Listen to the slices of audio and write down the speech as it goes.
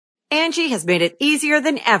Angie has made it easier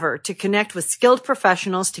than ever to connect with skilled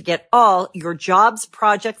professionals to get all your jobs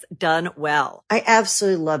projects done well. I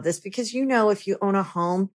absolutely love this because, if you own a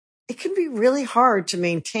home, it can be really hard to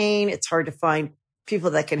maintain. It's hard to find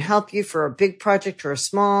people that can help you for a big project or a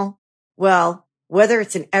small. Well, whether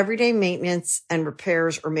it's in everyday maintenance and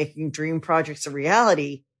repairs or making dream projects a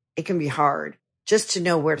reality, it can be hard just to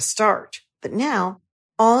know where to start. But now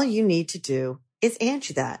all you need to do is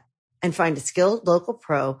Angie that and find a skilled local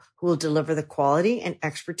pro who will deliver the quality and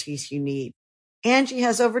expertise you need. Angie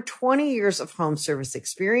has over 20 years of home service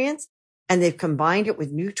experience, and they've combined it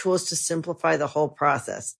with new tools to simplify the whole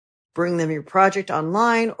process. Bring them your project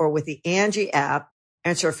online or with the Angie app,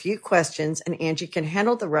 answer a few questions, and Angie can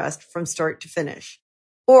handle the rest from start to finish.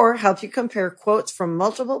 Or help you compare quotes from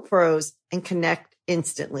multiple pros and connect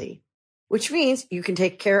instantly, which means you can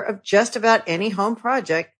take care of just about any home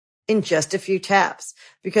project in just a few taps.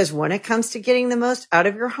 Because when it comes to getting the most out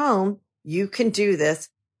of your home, you can do this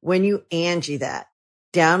when you Angie that.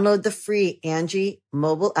 Download the free Angie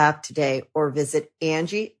mobile app today or visit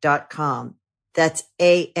Angie.com. That's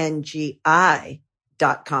ANGI.com.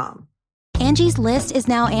 Angie's List is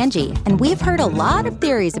now Angie, and we've heard a lot of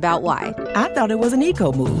theories about why. I thought it was an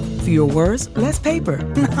eco move. Fewer words, less paper.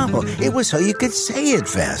 No, it was so you could say it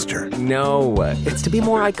faster. No, it's to be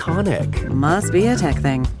more iconic. Must be a tech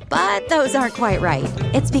thing. But those aren't quite right.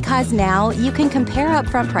 It's because now you can compare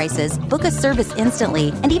upfront prices, book a service instantly,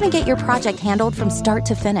 and even get your project handled from start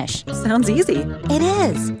to finish. Sounds easy. It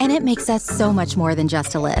is, and it makes us so much more than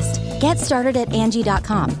just a list. Get started at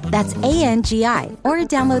Angie.com. That's ANGI, or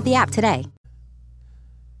download the app today.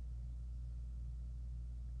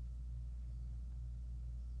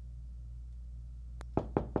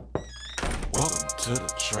 Welcome to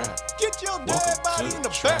the trap. Get your dead body in the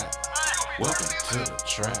back. Welcome to the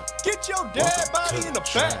trap. Get your dead body in the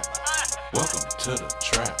back. Welcome to the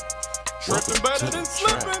trap. Tripping better than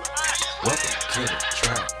slipping. Welcome to the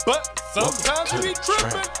trap. But sometimes we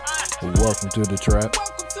tripping. Welcome to the trap.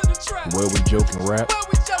 Where we joke and rap.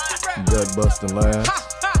 Gut busting laughs.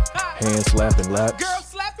 Hand slapping laps.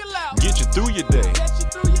 Get you through your day.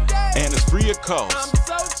 And it's free of cost.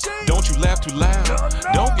 Don't you laugh too loud.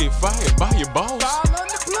 Don't get fired by your boss.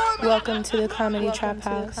 Welcome to the Comedy Trap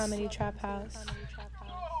House.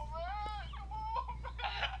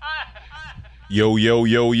 Yo, yo,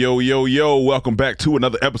 yo, yo, yo, yo. Welcome back to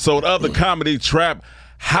another episode of the Comedy Trap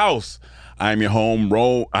House. I am your home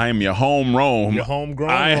Rome. I am your home Rome. Your homegrown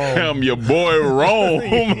I Rome. am your boy Rome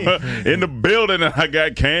in the building, and I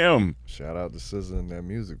got Cam. Shout out to SZA in that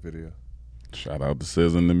music video. Shout out to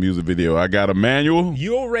SZA in the music video. I got Emmanuel.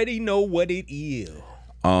 You already know what it is.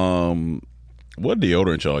 What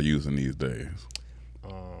deodorant y'all using these days?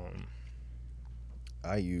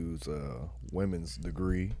 I use Women's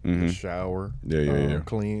Degree, Mhm. the shower, Yeah.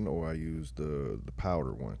 clean, or I use the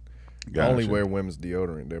powder one. Gotcha. I only wear women's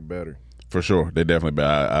deodorant. They're better. For sure. They definitely,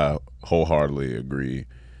 I wholeheartedly agree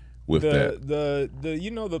with that.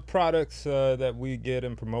 The products that we get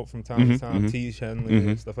and promote from time to time, T. Henley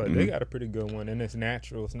and stuff like that, they got a pretty good one, and it's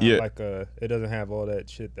natural. It's not like it doesn't have all that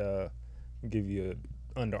shit give you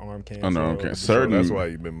underarm cancer. Underarm cancer. So that's why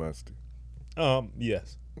you've been musty.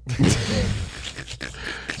 Yes.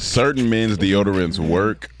 Certain men's deodorants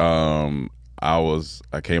work.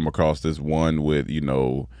 I came across this one with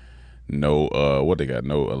no what they got,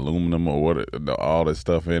 no aluminum or all this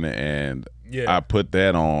stuff in it, and I put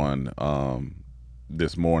that on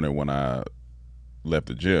this morning when I left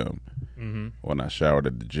the gym, when I showered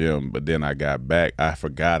at the gym. But then I got back, I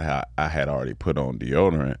forgot how I had already put on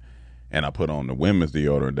deodorant, and I put on the women's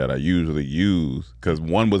deodorant that I usually use, because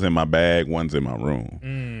one was in my bag, one's in my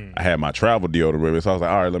room. I had my travel deodorant with me, so I was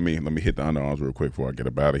like, all right, let me hit the underarms real quick before I get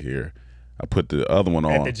up out of here. I put the other one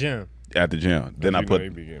on at the gym. Then I put.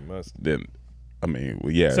 Then, I mean,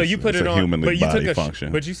 well, yeah. So you put it on, humanly body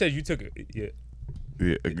function. But you said you took it.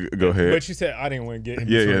 Yeah, go ahead. But you said I didn't want to get him.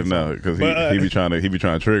 Yeah, no, because he be trying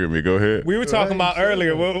to trigger me. Go ahead. We were talking about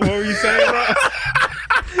earlier. What were you saying about?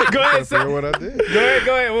 Go ahead, say what I did.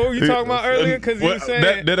 Go ahead. What were you talking about earlier? Because you were saying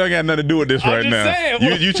that don't got nothing to do with this right now.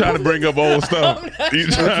 Saying, you trying to bring up old stuff? I'm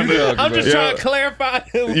just trying to clarify.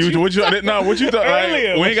 What you talking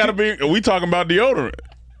earlier? We ain't got to be. We talking about deodorant.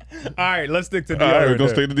 All right, let's stick to deodorant. All right, we're gonna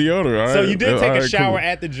stick to deodorant. All right. So you did take a shower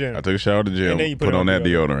at the gym. I took a shower at the gym. And then you put on that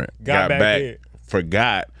deodorant. Got back,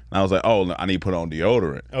 forgot. And I was like, oh, I need to put on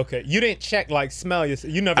deodorant. Okay, you didn't check smell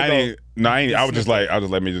yourself. You never. I ain't. I was just like,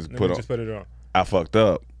 let me just put it on. I fucked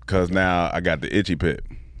up because now I got the itchy pit.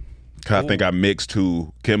 Cause I think I mixed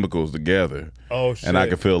two chemicals together. Oh shit! And I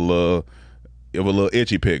could feel a little. have a little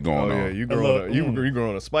itchy pit going on. Yeah, you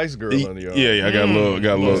growing a Spice Girl under your arm. Yeah, I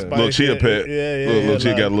got a little chia pit. Little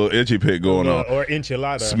chia got a little itchy pit going on. Or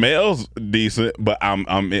enchilada. Smells decent, but I'm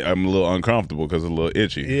a little uncomfortable because it's a little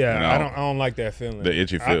itchy. Yeah, you know? I don't like that feeling. The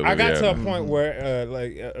itchy feeling. I got to a point where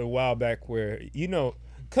like a while back where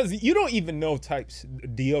because you don't even know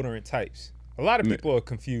deodorant types. A lot of people are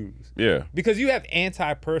confused. Yeah. Because you have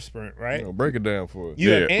antiperspirant, right? Break it down for us.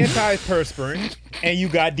 You have antiperspirant and you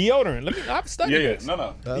got deodorant. I'm studying this.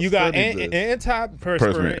 No. You got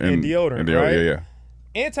antiperspirant and deodorant, right?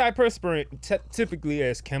 Yeah. Antiperspirant typically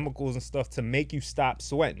has chemicals and stuff to make you stop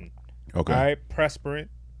sweating. Okay. All right?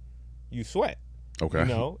 Perspirant, you sweat. Okay.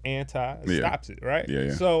 Stops it, right?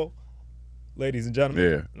 Yeah. So, ladies and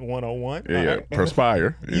gentlemen, 101. Yeah. Right?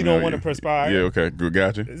 Perspire. You don't want to perspire. Yeah. Okay. Good.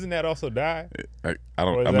 Gotcha. Isn't that also die? I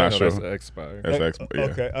don't. I'm not sure. That's expire. That's expire. Yeah.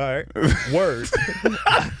 Okay. All right. Word.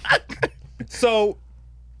 So,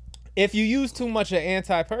 if you use too much of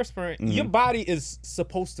antiperspirant, your body is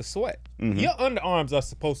supposed to sweat. Your underarms are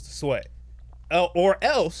supposed to sweat, or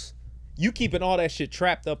else you keeping all that shit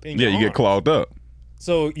trapped up in your you arms. get clogged up.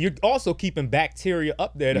 So you're also keeping bacteria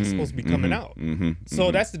up there that's supposed to be coming out.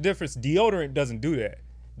 So that's the difference. Deodorant doesn't do that.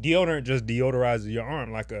 Deodorant just deodorizes your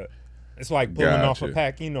arm it's like pulling off a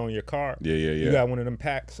pack, in your car. Yeah. You got one of them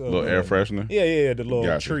packs. Of, little air freshener? Yeah, the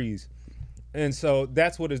little trees. And so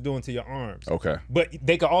that's what it's doing to your arms. Okay. But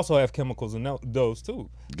they could also have chemicals in those too.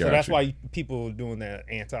 Gotcha. So that's why people are doing that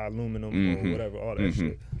anti-aluminum or whatever, all that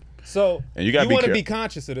shit. So and you want to be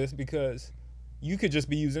conscious of this because you could just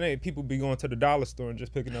be using it. People be going to the dollar store and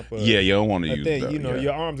just picking up you don't want to use that.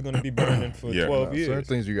 Your arms are going to be burning for 12 years. Certain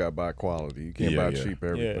things you got to buy quality. You can't buy cheap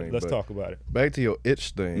everything. Yeah, let's talk about it. Back to your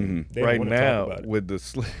itch thing. They right wanna now, talk about it. with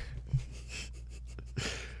the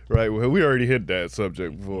right, well, we already hit that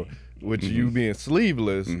subject before. With you being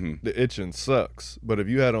sleeveless, the itching sucks. But if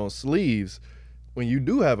you had on sleeves, when you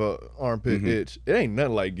do have a armpit itch, it ain't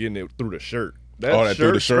nothing like getting it through the shirt. That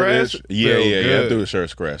through the shirt itch? Yeah, through the shirt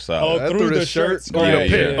scratch. Oh, through the shirt on the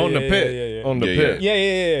pit. On the pit.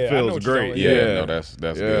 Yeah. Feels great. No, that's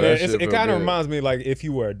good. It kind of reminds me like if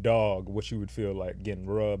you were a dog, what you would feel like geting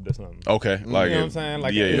rubbed or something. Okay, like you know what I'm saying?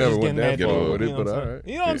 Like you never went that far with it, but all right.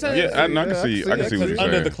 You know what I'm saying? Yeah, I can see what you're saying.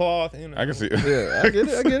 Under the cloth, I can see. Yeah, I get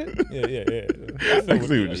it. Yeah. I can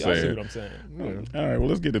see what you're saying. I see what I'm saying. All right, well,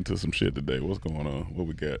 let's get into some shit today. What's going on? What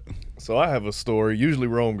we got? So I have a story. Usually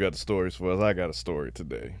Rome got the stories for us. I got a story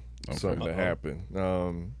today. Something that happened.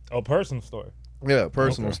 Personal story. Yeah,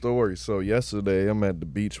 personal story. So yesterday I'm at the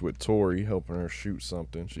beach with Tori helping her shoot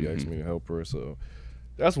something. She asked me to help her. So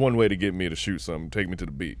that's one way to get me to shoot something. Take me to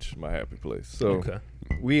the beach, my happy place. So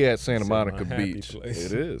we at Santa Monica Beach. It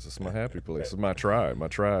is. It's my happy place. It's my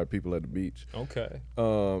tribe. People at the beach. Okay.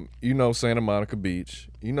 Santa Monica Beach.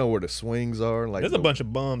 You know where the swings are. Like there's a bunch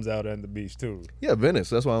of bums out at the beach too. Yeah, Venice.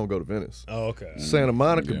 That's why I don't go to Venice. Oh, okay. Santa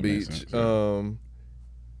Monica Beach.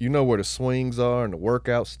 You know where the swings are and the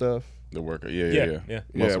workout stuff. The workout. Yeah.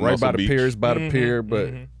 Right by the piers, by the pier.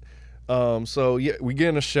 But we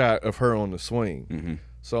getting a shot of her on the swing.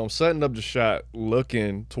 So I'm setting up the shot,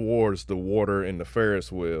 looking towards the water and the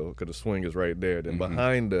Ferris wheel because the swing is right there. Then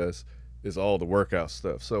behind us is all the workout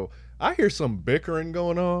stuff. So I hear some bickering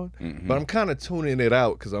going on, but I'm kind of tuning it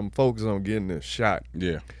out because I'm focused on getting this shot.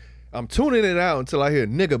 Yeah, I'm tuning it out until I hear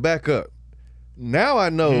 "nigga back up." Now I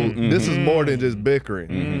know this is more than just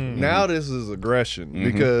bickering. Now this is aggression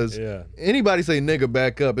because anybody say "nigga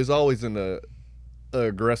back up" is always in a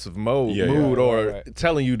aggressive mood or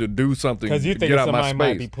telling you to do something because you think get out my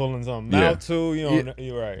somebody space. Might be pulling something out too.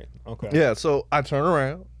 You're right. Okay. Yeah. So I turn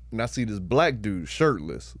around and I see this black dude,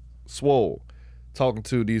 shirtless, swole, talking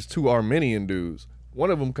to these two Armenian dudes. One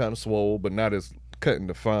of them kind of swole, but not as cut and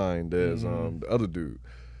defined as the other dude.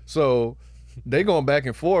 So they going back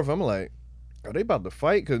and forth. I'm like, are they about to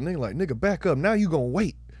fight? Because they like, nigga, back up. Now you gonna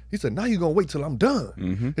wait. He said, now you gonna wait till I'm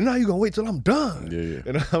done. And now you gonna wait till I'm done. Yeah.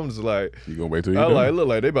 And I'm just like, you gonna wait till you're done? Like, look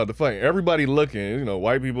like they about to fight. Everybody looking,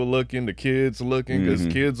 white people looking, the kids looking, because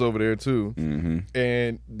kids over there too.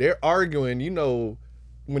 And they're arguing,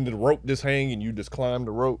 when the rope just hang and you just climb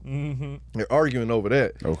the rope. They're arguing over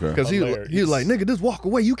that. Okay. Because he was like, nigga, just walk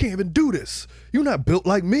away. You can't even do this. You not built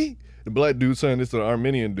like me. The black dude saying this to the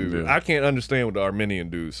Armenian dude. I can't understand what the Armenian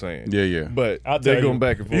dude's saying. Yeah. But they're going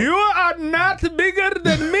back and forth. You are not bigger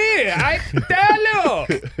than me. I tell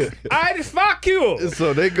you. I fuck you.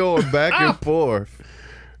 So they going back and forth.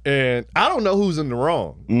 And I don't know who's in the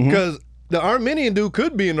wrong. Because the Armenian dude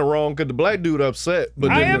could be in the wrong because the black dude upset. But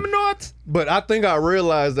I am not. But I think I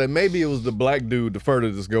realized that maybe it was the black dude the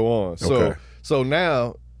further this go on. So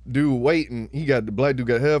now dude waiting. The black dude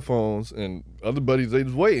got headphones, and other buddies, they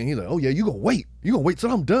just waiting. He's like, oh yeah, you gonna wait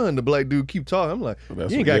till I'm done. The black dude keep talking. I'm like,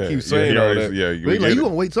 you ain't gotta keep saying all that. Yeah, he's like, you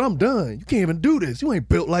gonna wait till I'm done. You can't even do this. You ain't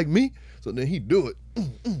built like me. So then he do it.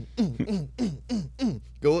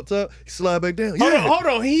 Go up top, he slide back down. Hold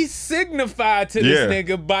on. He signified to this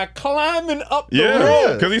nigga by climbing up the rope.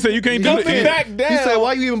 Yeah, because he said you can't do it. Coming back down. He said,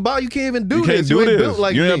 why you even bother? You can't even do you this. Can't do you ain't this. built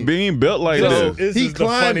like You're me. not being built like this. This is the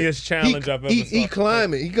funniest challenge I've ever He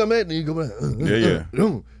climbing. He come at me. He go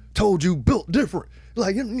back. Told you built different.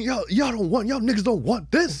 Like y'all niggas don't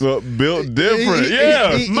want this. Built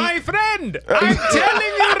different. My friend, I'm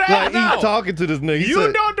telling you right now. He talking to this nigga.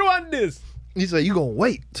 You don't want this. He said, you gonna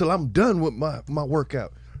wait till I'm done with my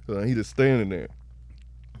workout. So he just standing there.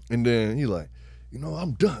 And then he like,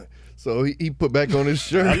 I'm done. So he put back on his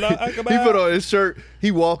shirt. He put on his shirt.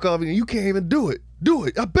 He walk off and you can't even do it. Do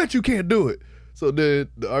it. I bet you can't do it. So then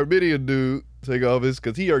the Armenian dude take off his,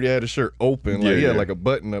 because he already had his shirt open. Like he had like a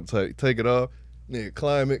button up tight. Take it off. Nigga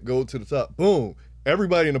climb it, go to the top. Boom.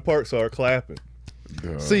 Everybody in the park started clapping.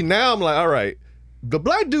 See, now I'm like, all right. The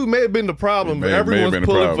black dude may have been the problem, but everyone's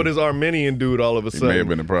pulling for this Armenian dude all of a sudden. May have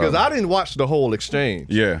been the problem. Because I didn't watch the whole exchange.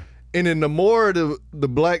 Yeah. And then the more the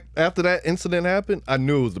black, after that incident happened, I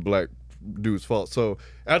knew it was the black dude's fault. So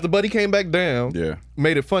after Buddy came back down,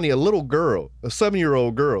 made it funny, a little girl, a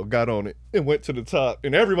 7-year-old girl, got on it and went to the top.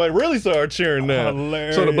 And everybody really started cheering now.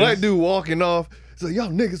 Hilarious. So the black dude walking off, he's like, y'all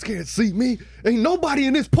niggas can't see me. Ain't nobody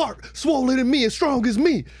in this park swollen than me, as strong as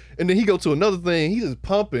me. And then he go to another thing, he just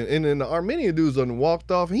pumping, and then the Armenian dude's done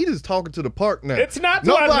walked off, and he just talking to the park now. It's not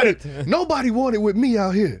nobody wanted with me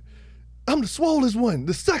out here. I'm the swollest one,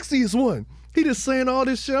 the sexiest one. He just saying all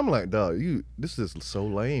this shit. I'm like, dog, this is so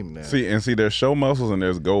lame now. See, there's show muscles and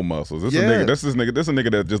there's go muscles. This a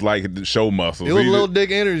nigga that just like show muscles. It was little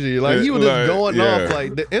dick energy. Like he was just going off.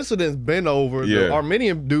 Like the incident's been over. Yeah. The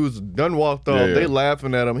Armenian dudes done walked off. They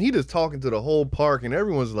laughing at him. He just talking to the whole park, and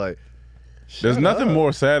everyone's like, there's nothing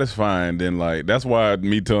more satisfying than like, that's why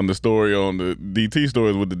me telling the story on the DT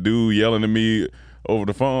stories with the dude yelling at me over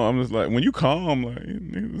the phone. I'm just like, when you calm, like,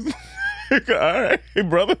 all right,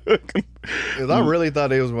 brother. Because I really thought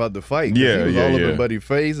they was about to fight. He was all over Buddy's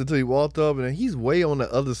face until he walked up, and he's way on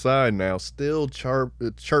the other side now, still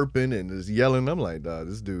chirping and just yelling. I'm like, dog,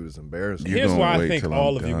 this dude is embarrassing. Here's why I think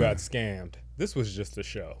all of you got scammed. This was just a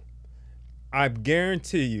show. I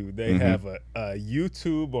guarantee you they have a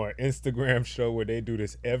YouTube or Instagram show where they do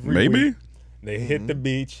this every week. They hit the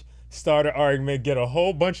beach, start an argument, get a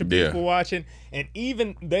whole bunch of people watching, and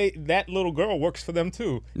even that little girl works for them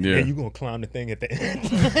too. Yeah, and you gonna clown the thing at the end,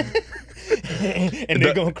 and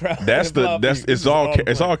they're gonna cry. It's all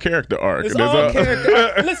character arc. It's all character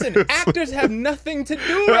arc. Listen, actors have nothing to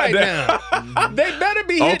do right now. They better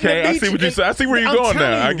be hitting the beach. I see what you say. I see where you're going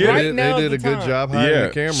now. I get it. They did a good job hiding the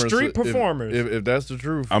cameras. Street performers. If that's the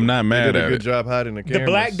truth, I'm not mad at it. They did a good job hiding the cameras. The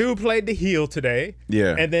black dude played the heel today.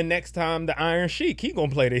 Yeah, and then next time the Iron Sheik, he gonna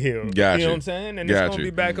play the heel. Gotcha. You know what I'm saying? And it's gonna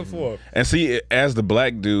be back and forth. And see, as the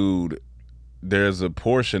black dude, there's a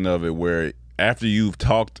portion of it where after you've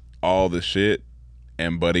talked all the shit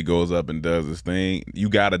and Buddy goes up and does his thing, you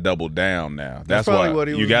gotta double down now. That's why what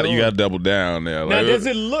he you was gotta doing. you gotta double down now. Now, does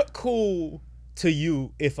it look cool to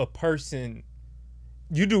you if a person,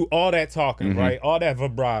 you do all that talking, right? All that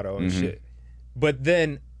vibrato and shit, but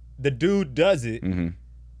then the dude does it.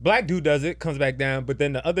 Black dude does it, comes back down, but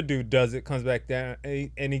then the other dude does it, comes back down,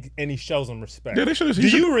 and he shows them respect. Yeah, do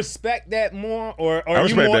you respect that more, or I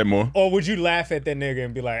respect that more, or would you laugh at that nigga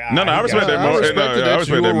and be like, no, I respect that more. I respected that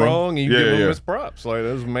you were wrong, and you give him his props. props. Like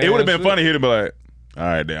that's man. It would have been funny here to be like, all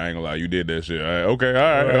right, then I ain't gonna lie, you did that shit. All right, okay,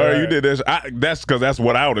 all right, you did that shit. That's because that's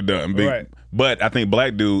what I would have done. Right. But I think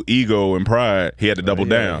black dude, ego and pride, he had to double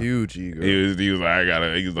down. Huge ego. He was like, I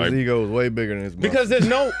gotta. He was like, his ego was way bigger than his muscle. Because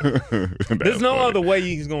there's no other way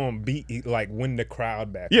he's gonna win the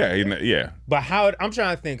crowd back. Yeah. But I'm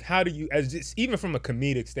trying to think, how do you, even from a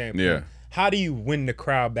comedic standpoint, how do you win the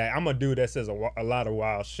crowd back? I'm a dude that says a lot of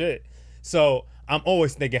wild shit, so I'm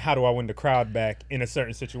always thinking, how do I win the crowd back in a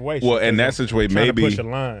certain situation? Well, in that situation,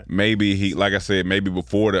 maybe he, like I said, maybe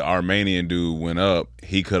before the Armenian dude went up,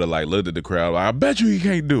 he could have looked at the crowd like, I bet you he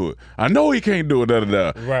can't do it. I know he can't do it.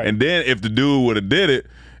 Right. And then if the dude would have did it,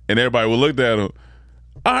 and everybody would looked at him.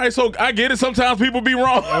 All right, so I get it. Sometimes people be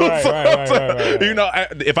wrong. Right. You know,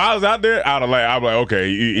 if I was out there, I'd like,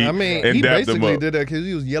 okay. He basically did that because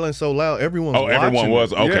he was yelling so loud. Everyone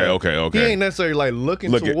was okay. He ain't necessarily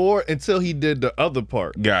looking toward until he did the other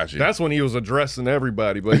part. Gotcha. That's when he was addressing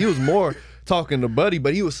everybody, but he was more talking to Buddy,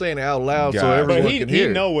 but he was saying it out loud so everyone can hear.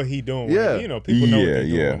 He know what he doing. Yeah. You know, people know what they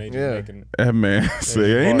doing. They just making that man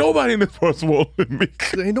say, ain't nobody in this world swollen than me.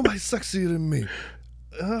 Ain't nobody sexier than me.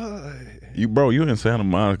 You in Santa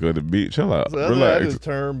Monica at the beach. Chill out. So Relax. I just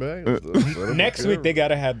turn back. Next week they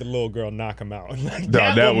gotta have the little girl knock him out. Like, No,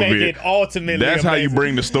 that that will would make be it ultimately. That's how you amazing.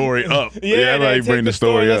 bring the story up. Yeah, that's how you bring the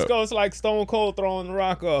story Let's up. go. It's like Stone Cold throwing the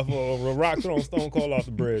rock off, or a rock throwing Stone Cold off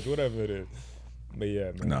the bridge, whatever it is. But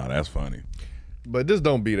yeah, man. No, that's funny. But this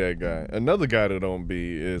don't be that guy. Another guy that don't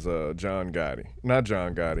be is John Gotti. Not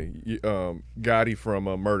John Gotti. Gotti from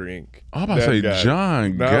Murder Inc. I'm about to say guy.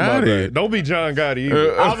 John No, I'm about Gotti. to- Don't be John Gotti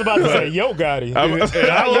either. I was about to say Yo Gotti.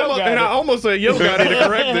 And I almost said Yo Gotti to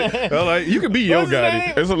correct it. I'm like, you could be Yo What's his Gotti.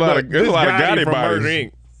 name? It's a lot of Gotti from bodies. Murder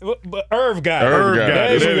Inc. But Irv Gotti. Irv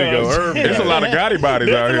Gotti. There you go. Irv It's a lot of Gotti bodies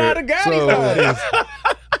out There's a here. lot of Gotti bodies.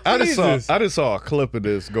 I Jesus. just saw a clip of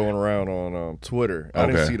this going around on Twitter. I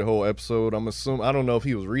didn't Okay. see the whole episode. I don't know if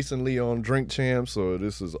he was recently on Drink Champs or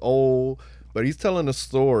this is old, but he's telling a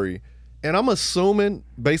story, and I'm assuming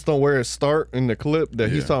based on where it start in the clip that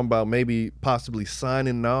he's talking about maybe possibly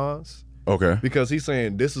signing Nas. Okay. Because he's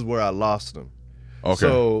saying this is where I lost him. Okay.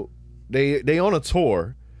 So they on a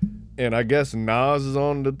tour, and I guess Nas is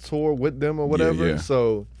on the tour with them or whatever. yeah.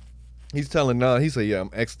 So he's telling Nas, he said, "Yeah, I'm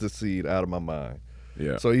ecstasied out of my mind."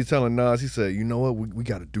 Yeah. So he's telling Nas, he said, "You know what? We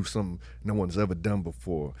got to do something no one's ever done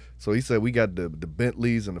before." So he said, "We got the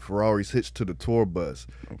Bentleys and the Ferraris hitched to the tour bus."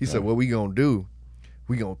 He said, "What we gonna do?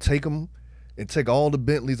 We gonna take them and take all the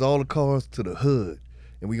Bentleys, all the cars to the hood,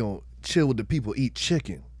 and we gonna chill with the people, eat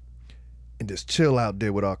chicken, and just chill out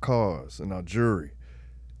there with our cars and our jewelry."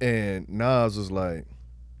 And Nas was like,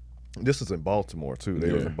 "This is in Baltimore too.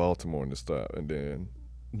 They was in Baltimore in this time." And then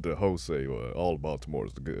the host say, "Well, all of Baltimore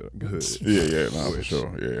is the good." Yeah, nah, for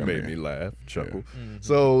sure. Yeah, made me laugh, chuckle.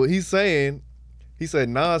 So he's saying, he said,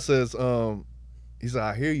 Nas says, he said,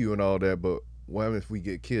 "I hear you and all that, but what if we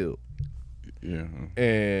get killed?" Yeah.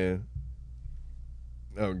 And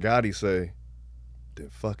Gotti say, "Then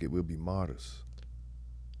fuck it, we'll be martyrs."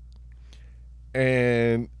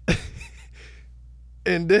 And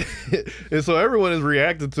and so everyone is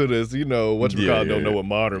reacting to this. You know, whatchamacallit don't know what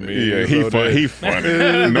martyr means. Yeah, so he funny.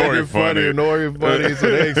 Nori funny. Nori funny. So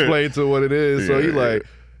they explain to what it is. So he like,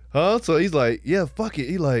 huh? So he's like, yeah, fuck it.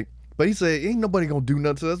 He like, but he said, ain't nobody gonna do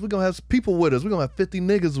nothing to us. We're gonna have people with us. We're gonna have 50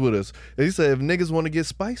 niggas with us. And he said, if niggas want to get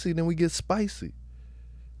spicy, then we get spicy.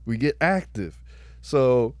 We get active.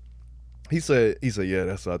 So he said, yeah,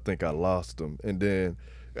 that's I think I lost him. And then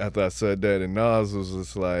after I said that, and Nas was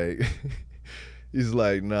just like, he's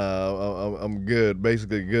like, nah, I'm good,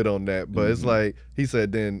 basically good on that. But it's like, he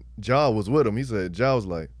said, then Ja was with him. He said, Ja was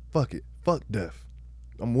like, fuck it, fuck death.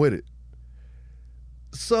 I'm with it.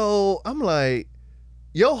 So I'm like,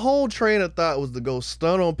 your whole train of thought was to go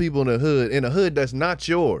stun on people in a hood that's not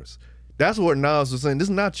yours. That's what Nas was saying. This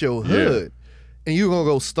is not your hood. And you're going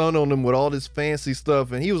to go stun on them with all this fancy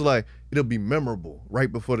stuff. And he was like, it'll be memorable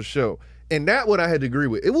right before the show. And that what I had to agree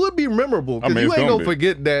with. It would be memorable because you ain't gonna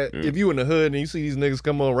forget that if you in the hood and you see these niggas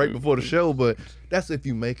come on right before the show, but that's if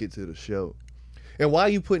you make it to the show. And why are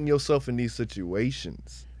you putting yourself in these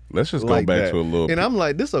situations? Let's just like go back that? to a little. And I'm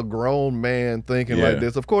like, this a grown man thinking like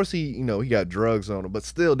this. Of course he got drugs on him, but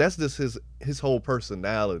still, that's just his whole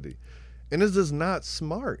personality. And it's just not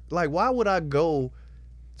smart. Like, why would I go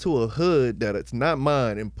to a hood that it's not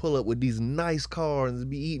mine and pull up with these nice cars and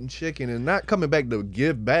be eating chicken and not coming back to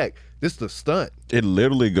give back? This the stunt. It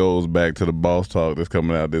literally goes back to the boss talk that's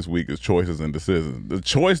coming out this week is choices and decisions. The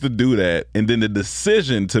choice to do that, and then the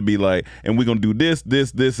decision to be like, and we're gonna do this,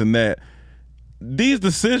 and that. These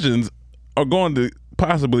decisions are going to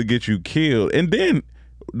possibly get you killed. And then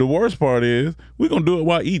the worst part is we're gonna do it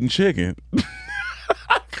while eating chicken.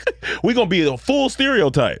 We're gonna be a full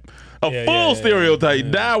stereotype. Stereotype.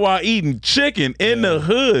 Die while eating chicken in the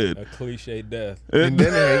hood. A cliche death. And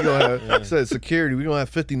then you gonna have said security. We gonna have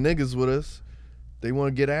 50 niggas with us. They want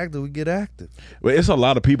to get active. We get active. Well, it's a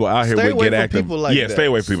lot of people out here Stay with away get from active. people like that. Stay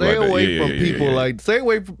away from people like that. Stay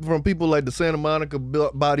away from people like the Santa Monica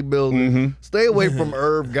bodybuilding. Mm-hmm. Stay away from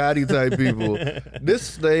Irv Gotti type people.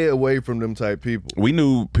 Stay away from them type people. We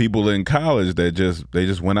knew people in college that they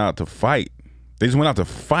just went out to fight. They just went out to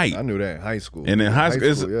fight. I knew that in high school. And in high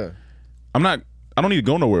school, yeah. I don't need to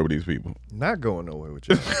go nowhere with these people. Not going nowhere with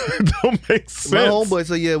you. Don't make sense. My homeboy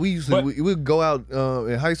said, yeah, we'd go out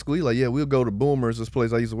in high school. He like, yeah, we'll go to Boomers, this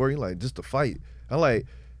place I used to work. He like, just to fight. I'm like,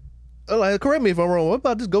 correct me if I'm wrong. What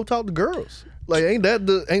about just go talk to girls? Like, ain't that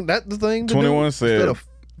the thing to 21 do? said, instead of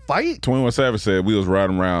fight? 21 Savage said we was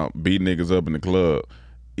riding around beating niggas up in the club.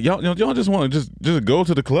 Y'all just want to just go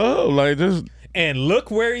to the club, like just. And look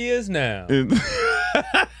where he is now.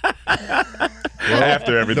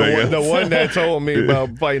 After everything, the one that told me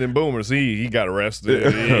about fighting Boomers, he got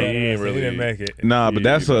arrested. He didn't make it. Nah, but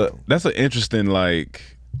that's an interesting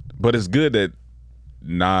but it's good that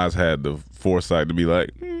Nas had the foresight to be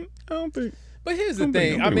like, I don't think. But here's the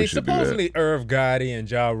thing. I mean, supposedly Irv Gotti and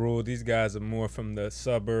Ja Rule, these guys are more from the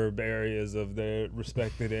suburb areas of their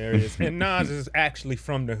respected areas. And Nas is actually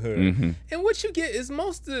from the hood. Mm-hmm. And what you get is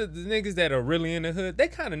most of the niggas that are really in the hood, they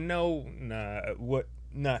kind of know what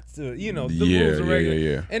not to, the rules are regular.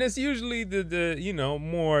 Yeah. And it's usually the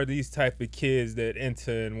more these type of kids that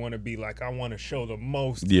enter and want to be like, I want to show the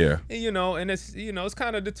most. Yeah. And, and it's, it's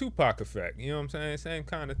kind of the Tupac effect. You know what I'm saying? Same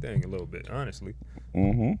kind of thing a little bit, honestly.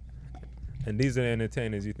 Mm-hmm. And these are the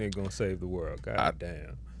entertainers you think gonna save the world. God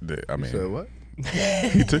damn. I mean, You said what?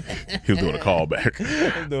 he was doing a callback.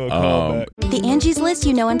 The Angie's List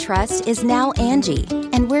you know and trust is now Angie,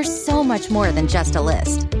 and we're so much more than just a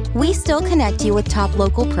list. We still connect you with top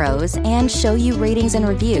local pros and show you ratings and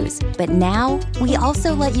reviews, but now we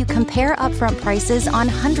also let you compare upfront prices on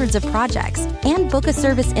hundreds of projects and book a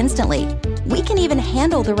service instantly. We can even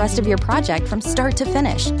handle the rest of your project from start to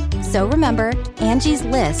finish. So remember, Angie's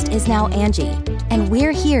List is now Angie, and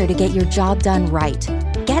we're here to get your job done right.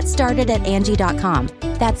 Get started at Angie.com.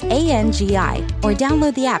 That's ANGI, or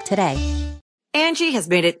download the app today. Angie has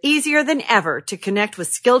made it easier than ever to connect with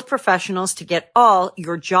skilled professionals to get all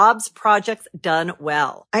your jobs projects done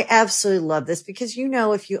well. I absolutely love this because,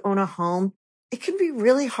 if you own a home, it can be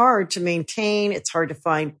really hard to maintain. It's hard to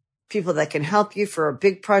find people that can help you for a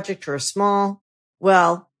big project or a small.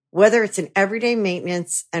 Well, whether it's in everyday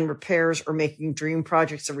maintenance and repairs or making dream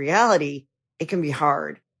projects a reality, it can be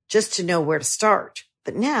hard just to know where to start.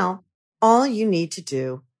 But now all you need to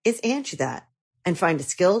do is Angie that and find a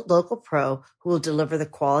skilled local pro who will deliver the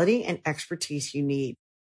quality and expertise you need.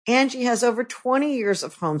 Angie has over 20 years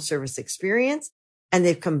of home service experience, and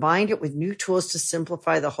they've combined it with new tools to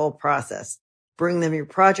simplify the whole process. Bring them your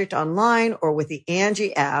project online or with the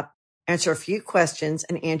Angie app, answer a few questions,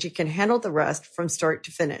 and Angie can handle the rest from start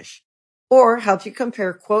to finish. Or help you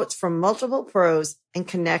compare quotes from multiple pros and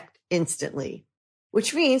connect instantly,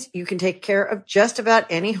 which means you can take care of just about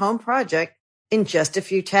any home project in just a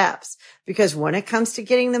few taps. Because when it comes to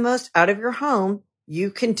getting the most out of your home, you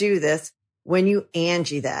can do this when you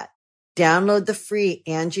Angie that. Download the free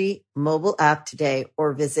Angie mobile app today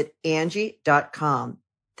or visit Angie.com.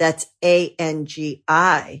 That's ANGI.com.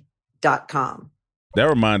 That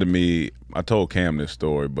reminded me, I told Cam this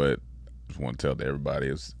story, but I just want to tell to everybody.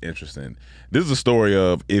 It's interesting. This is a story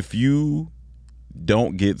of if you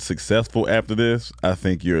don't get successful after this, I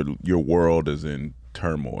think your world is in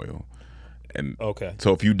turmoil. And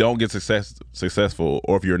so if you don't get successful,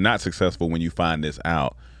 or if you're not successful when you find this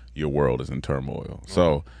out, your world is in turmoil.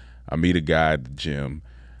 So I meet a guy at the gym,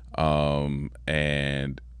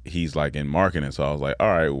 and he's like in marketing. So I was like, all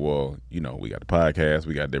right, well, we got the podcast,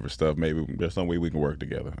 we got different stuff. Maybe there's some way we can work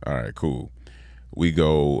together. All right, cool. We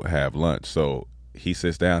go have lunch. So he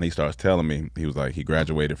sits down, he starts telling me, he was like, he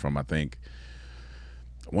graduated from, I think,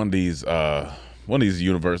 one of these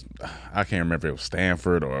universities. I can't remember if it was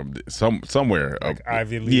Stanford or somewhere. Like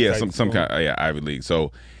Ivy League. Yeah, some kind. Yeah, Ivy League.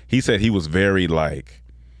 So he said he was very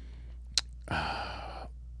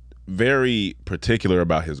very particular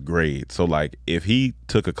about his grades. So if he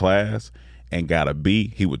took a class and got a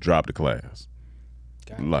B, he would drop the class.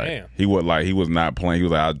 Damn. He was not playing. He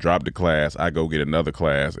was like, I'll drop the class, I go get another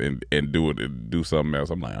class and do something else.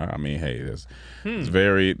 I'm like, I mean, hey, it's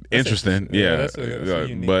very interesting. Yeah, that's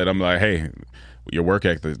unique. But I'm like, hey, your work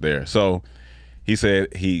ethic is there. So he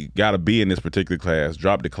said he got a B in this particular class,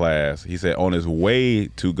 dropped the class. He said on his way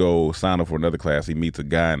to go sign up for another class, he meets a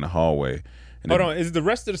guy in the hallway. Hold on, is the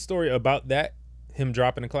rest of the story about that? Him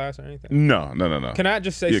dropping the class or anything? No. Can I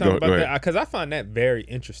just say something about that? Because I find that very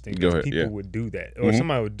interesting that people would do that, or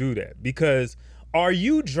somebody would do that. Because are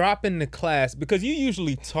you dropping the class? Because you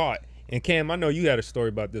usually taught, and Cam, I know you had a story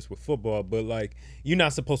about this with football, but you're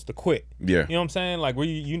not supposed to quit. Yeah. You know what I'm saying? Where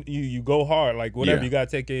you go hard, whatever you got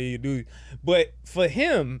to take care of, you do. But for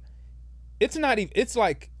him, it's not even, it's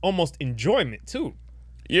almost enjoyment too.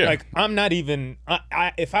 Yeah. I'm not even,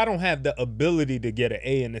 if I don't have the ability to get an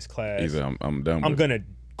A in this class, I'm done. I'm going to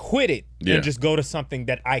quit it and just go to something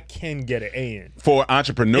that I can get an A in. For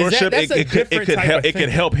entrepreneurship, it could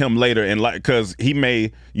help him later in life, because you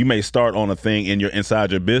may start on a thing inside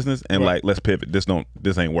your business and let's pivot. This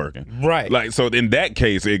ain't working. Right. So in that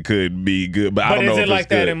case, it could be good, but I don't know if it's is it like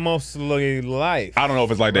good. that in mostly life? I don't know if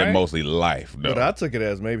it's like that in mostly life. No. But I took it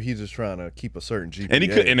as maybe he's just trying to keep a certain GPA. And he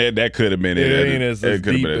could, and that could have been it. It ain't as could have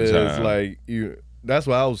deep been at the as time. That's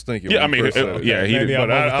what I was thinking. Yeah, I mean, he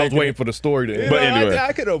but I was waiting for the story to end. But anyway,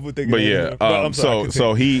 I could overthink it. But yeah,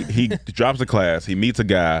 so he drops the class. He meets a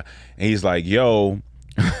guy, and he's like, "Yo,"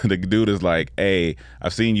 the dude is like, "Hey,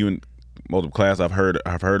 I've seen you in multiple class. I've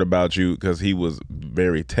heard about you because he was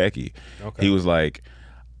very techie. Okay. He was like,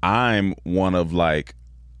 I'm one of like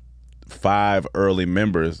 5 early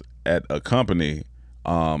members at a company.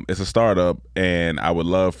 It's a startup, and I would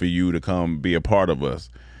love for you to come be a part of us.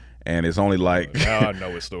 And it's only like now I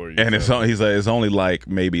know his story. And he's like, it's only like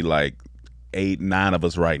maybe like 8, 9 of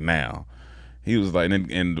us right now. He was like,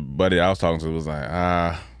 and the buddy I was talking to was like,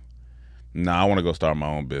 nah, I want to go start my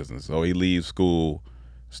own business. So he leaves school,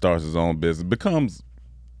 starts his own business, becomes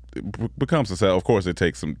successful. Of course, it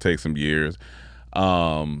takes some years.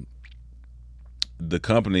 The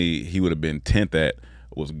company he would have been 10th at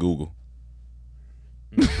was Google.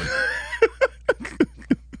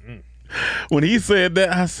 When he said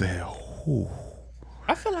that, I said, "Ooh."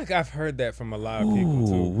 I feel like I've heard that from a lot of people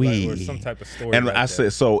too, like, or some type of story. And like I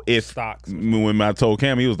said, so if stocks, when I told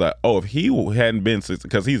Cam, he was like, "Oh, if he hadn't been,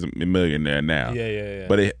 because he's a millionaire now, yeah.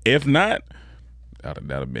 But if not,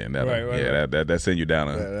 that'd have been that send you down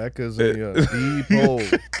that goes in a deep hole.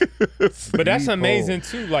 But that's amazing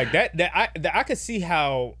too. Like that I could see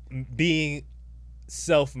how being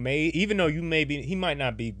self-made, even though he might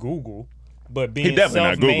not be Google, but being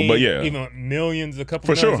self-made, Google, but even millions, a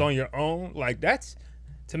couple millions on your own, like that's.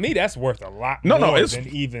 To me, that's worth a lot more than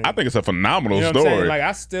even. I think it's a phenomenal you know story. What I'm saying? Like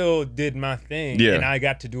I still did my thing, and I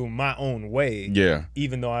got to do it my own way. Yeah.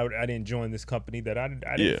 Even though I didn't join this company, that I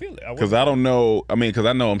didn't feel it. Because I don't know. I mean, because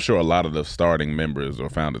I know I'm sure a lot of the starting members or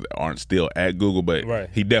founders aren't still at Google, but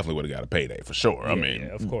he definitely would have got a payday for sure. I mean,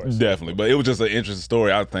 of course, definitely. But it was just an interesting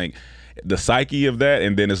story. I think the psyche of that,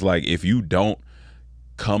 and then it's like if you don't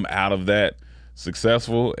come out of that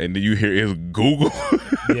successful, and then you hear it's Google.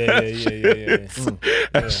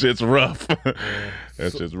 That shit's rough.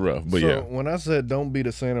 That's just rough. But so when I said don't be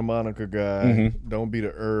the Santa Monica guy, don't be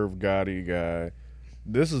the Irv Gotti guy,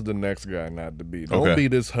 this is the next guy not to be. Don't be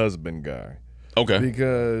this husband guy. Okay.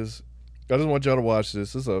 Because I just want y'all to watch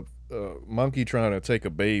this. This is a monkey trying to take a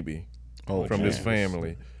baby from his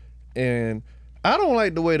family, and I don't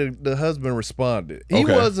like the way the husband responded. He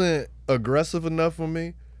wasn't aggressive enough for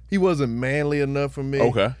me. He wasn't manly enough for me.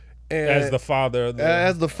 Okay. And as the father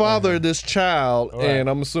of this child, and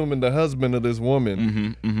I'm assuming the husband of this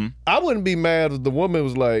woman, I wouldn't be mad if the woman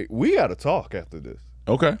was like, we got to talk after this.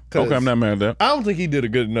 Okay, I'm not mad at that. I don't think he did a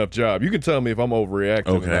good enough job. You can tell me if I'm overreacting.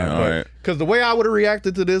 Okay, all right. Because the way I would have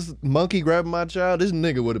reacted to this monkey grabbing my child, this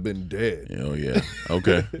nigga would have been dead. Oh, yeah.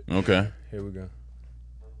 Okay, okay. Here we go.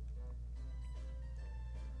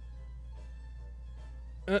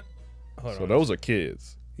 So those are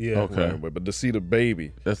kids. Yeah. Okay. But to see the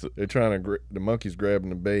baby, they're trying to. The monkey's grabbing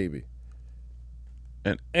the baby.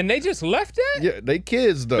 And they just left that? Yeah, they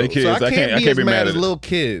kids though. They kids. So I can't be mad at as little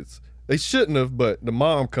kids. They shouldn't have, but the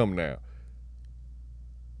mom come now.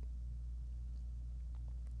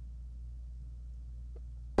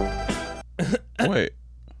 Wait.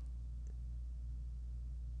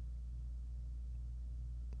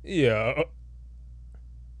 Yeah.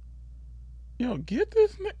 Yo, get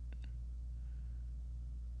this nigga.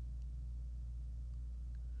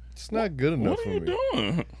 It's not good enough for me. What are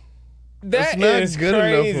you doing? That is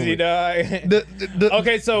crazy, dog.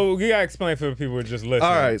 Okay, so you gotta explain for the people who are just listening.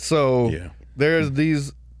 All right, so there's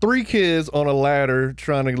these 3 kids on a ladder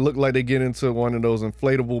trying to look like they get into one of those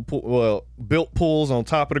inflatable built pools on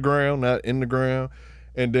top of the ground, not in the ground.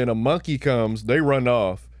 And then a monkey comes, they run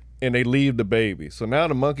off, and they leave the baby. So now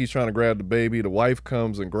the monkey's trying to grab the baby. The wife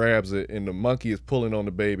comes and grabs it, and the monkey is pulling on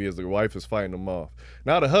the baby as the wife is fighting them off.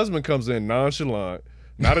 Now the husband comes in nonchalant.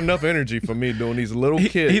 Not enough energy for me doing these little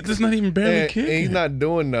kids. He's not even barely kicking. And he's not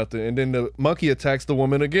doing nothing. And then the monkey attacks the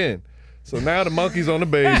woman again. So now the monkey's on the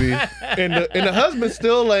baby, and the husband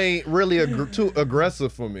still ain't really too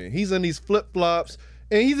aggressive for me. He's in these flip flops,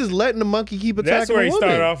 and he's just letting the monkey keep attacking. That's where he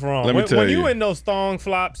started off wrong. Let me tell you. When you in those thong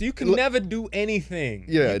flops, you can never do anything.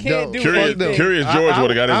 Yeah, you can't do anything. Curious George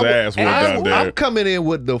would have got his ass whooped out there. I'm coming in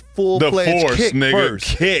with the full-fledged kick nigga,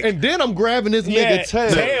 first, and then I'm grabbing this nigga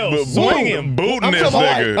tail, swinging, booting this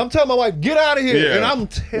nigga. I'm telling my wife, get out of here, and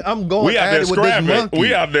I'm going at it with this monkey.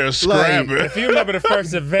 We out there scrapping. If you remember the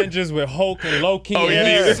first Avengers with Hulk and Loki,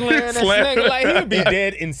 and he's slamming this nigga, like he'd be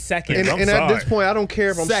dead in seconds. And at this point, I don't care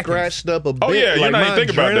if I'm scratched up a bit. Oh yeah, you're not even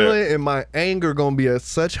thinking about that. And my anger gonna be at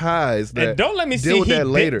such highs that and don't let me deal see with he that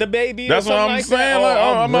later. bit the baby. That's what I'm saying.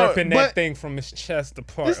 I'm ripping that thing from his chest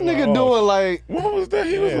apart. This nigga doing like what was that?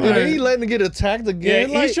 He was and then he letting him get attacked again.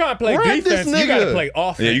 Yeah, he's trying to play defense. You gotta play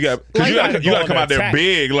offense. Yeah, you got because you gotta come out there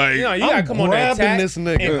big. Like you gotta come on grabbing attack this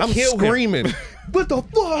nigga. I'm screaming. what the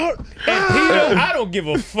fuck? And Peter, I don't give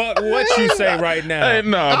a fuck what you say right now. Hey,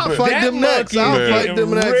 no, I'll fight them next. I'll fight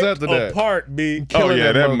them next after that. Apart, B. Oh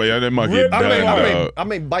yeah, that monkey done. I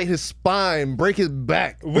may bite his spine, break his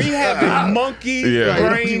back. We having monkey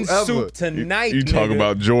brain soup tonight. You talking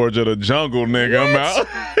about George of the Jungle, nigga? I'm out.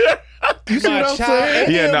 You see what I'm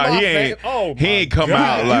saying? Yeah, no, he ain't come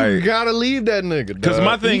out like. You gotta leave that nigga. Because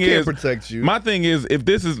my thing he is, can't protect you. My thing is, if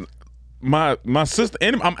this is my sister,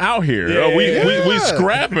 and I'm out here. We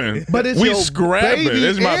scrapping. But it's we your scrapping. baby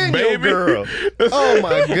It's my and baby your girl. Oh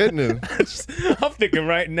my goodness. I'm thinking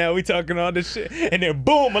right now we talking all this shit, and then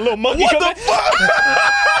boom, a little monkey. What the fuck?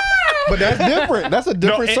 But that's different. That's a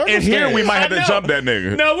different circumstance. And here we might have to jump that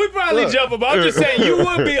nigga. No, we probably jump him. I'm just saying you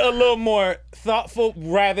would be a little more thoughtful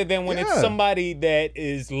rather than when it's somebody that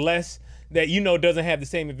is less, that you know doesn't have the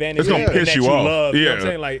same advantage. It's gonna piss you off. Love, you know Yeah. what I'm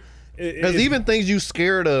saying? Like, Because even things you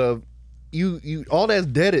scared of, you all that's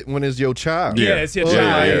deaded when it's your child. Yeah, it's your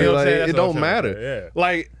child. You know what I'm saying? That's it what I'm don't trying to matter. say, yeah.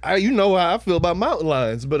 Like you know how I feel about mountain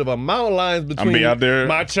lions, but if a mountain lion's between be out there.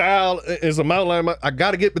 my child is a mountain lion, I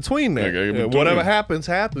got to get between that. Okay, Yeah, whatever happens.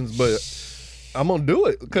 But I'm gonna do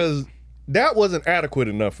it because that wasn't adequate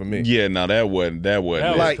enough for me. Yeah, no, that wasn't.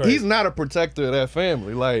 Like crazy. he's not a protector of that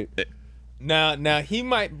family. Like now he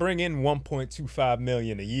might bring in $1.25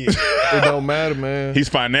 million a year. it don't matter, man. He's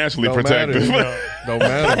financially Don't protected. Don't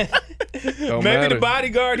matter. Don't Maybe matter. the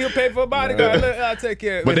bodyguard, he'll pay for a bodyguard. Look, I'll take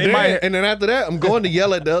care of it. But they might. And then after that, I'm going to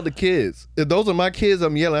yell at the other kids. If those are my kids,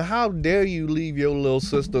 I'm yelling, how dare you leave your little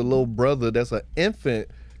sister, little brother that's an infant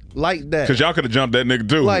like that? Because y'all could have jumped that nigga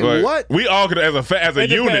too. Like, what? We all could have, as a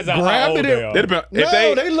unit, depends on how grab old it. they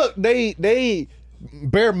are. They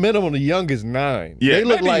bare minimum, the youngest 9. Yeah, they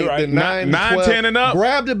look maybe like you're right. the 9, 9, 10 and up.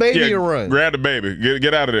 Grab the baby Yeah, and run. Grab the baby.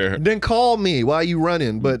 Get out of there. Then call me while you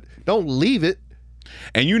running, but don't leave it.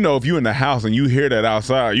 And you know, if you in the house and you hear that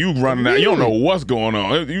outside, you running out. You don't know what's going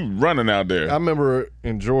on. You running out there. I remember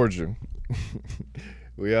in Georgia,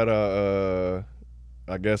 we had I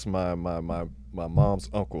guess my mom's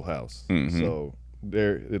uncle house. Mm-hmm. So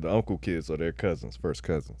they're the uncle kids are their cousins, first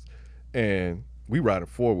cousins, and we riding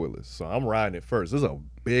 4-wheelers. So I'm riding it first. This is a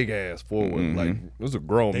big ass 4-wheeler, Mm-hmm. like this is a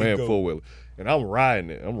grown man 4-wheeler, and I'm riding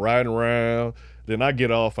it. I'm riding around. Then I get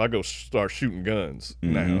off. I go start shooting guns.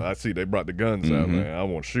 Mm-hmm. Now I see they brought the guns out. Man, I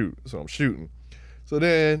want to shoot, so I'm shooting. So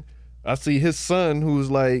then I see his son, who's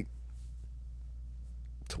like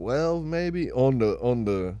 12 maybe, on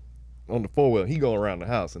the 4-wheeler. He going around the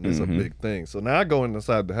house, and it's a big thing. So now I go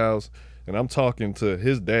inside the house, and I'm talking to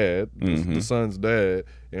his dad, the son's dad,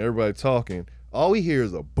 and everybody talking. All we hear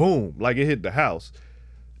is a boom, like it hit the house.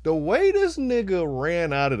 The way this nigga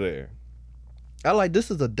ran out of there, I like, this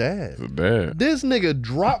is a dad. It's a dad. This nigga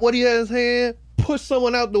dropped what he had in his hand, push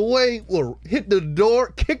someone out the way, or hit the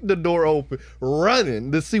door, kick the door open,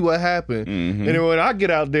 running to see what happened. And then when I get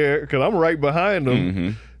out there, because I'm right behind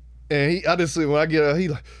him, and I just see when I get out,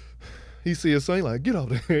 he see his son, he like, get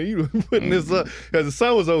out there. You putting this up. Because the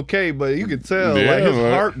son was okay, but you could tell like his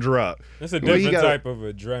heart dropped. It's a different type of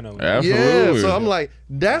adrenaline. Absolutely. Yeah, so I'm like,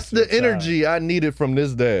 that's the energy I needed from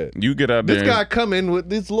this dad. You get out there. This guy come in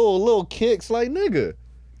with these little kicks, like, nigga,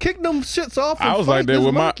 kick them shits off and I was fight like that this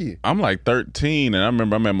with monkey. I'm like 13, and I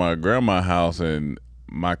remember I'm at my grandma's house, and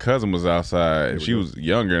my cousin was outside, and she was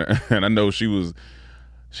younger, and I know she was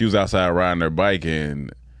outside riding her bike,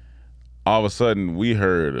 and all of a sudden we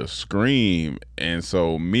heard a scream, and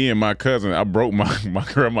so me and my cousin, I broke my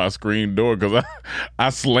grandma's screen door because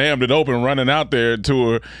I slammed it open running out there to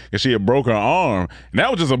her, and she had broke her arm, and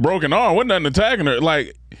that was just a broken arm, wasn't nothing attacking her.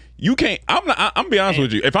 Like, you can't. I'm be honest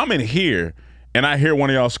with you. If I'm in here and I hear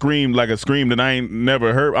one of y'all scream like a scream that I ain't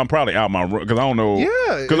never heard, I'm probably out my room because I don't know.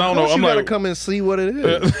 Yeah, because I don't know. I'm you gotta like, come and see what it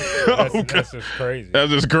is. That's just crazy.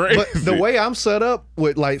 That's just crazy. But the way I'm set up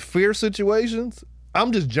with like fear situations,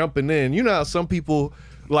 I'm just jumping in. You know how some people,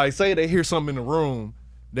 like, say they hear something in the room,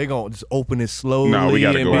 they gonna just open it slowly No, we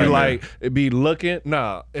gotta and go be in like, it be looking.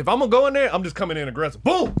 Nah, if I'm gonna go in there, I'm just coming in aggressive.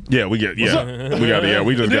 Boom. Yeah, we just got.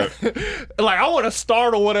 Like, I want to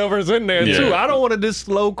startle whatever's in there too. I don't want to just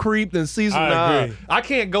slow creep and see some. agree. I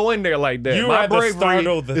can't go in there like that. You My rather bravery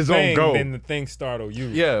startle the is on thing go. than the thing startle you.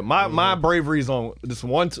 Yeah, my bravery is on just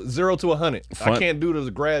 0 to 100. I can't do this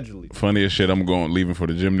gradually. Funniest shit, I'm leaving for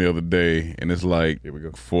the gym the other day, and it's like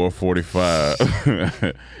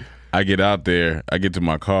 4:45. I get out there, I get to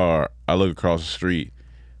my car, I look across the street,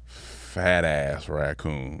 fat ass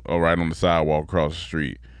raccoon, right on the sidewalk across the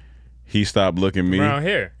street. He stopped looking at me. Around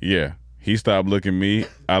here? Yeah. He stopped looking at me,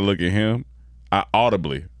 I look at him, I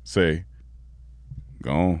audibly say,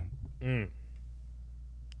 go on.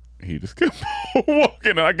 He just kept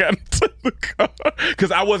walking, and I got into the car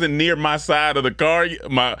because I wasn't near my side of the car,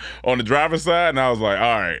 on the driver's side, and I was like,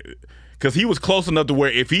 all right, because he was close enough to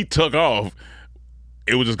where if he took off,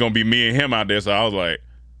 it was just gonna be me and him out there. So I was like,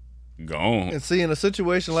 go on. And see, in a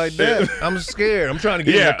situation like that, I'm scared. I'm trying to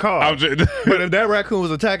get in the car. But if that raccoon was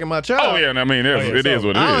attacking my child, I mean, it is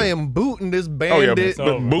what it is. I am booting this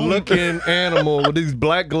bandit-looking animal with these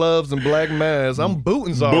black gloves and black masks. I'm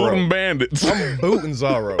booting Zorro. Booting bandits. I'm booting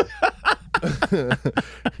Zorro.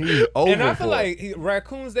 He's over. And I feel like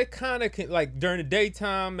raccoons, they kind of like during the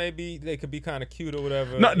daytime, maybe they could be kind of cute or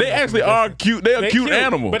whatever. No, they actually are cute. They're a cute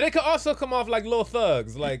animal. But they could also come off like little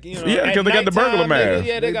thugs, like because they got the burglar mask.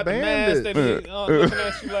 They got the mask. They be looking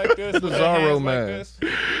at you like this. The Zorro mask.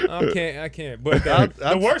 I can't. But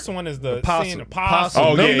the worst one is the possum.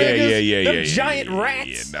 Oh yeah. Them giant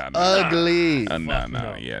rats. Ugly.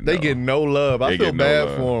 They get no love. I feel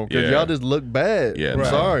bad for them because y'all just look bad. Yeah, I'm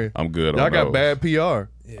sorry. I'm good. Y'all got bad PR. Yeah.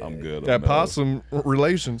 I'm good. That possum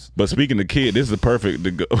relations. But speaking of kid, this is perfect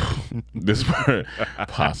to go. This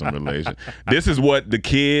possum relation. This is what the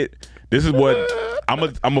kid. This is what I'm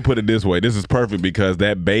gonna put it this way. This is perfect because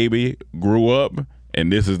that baby grew up,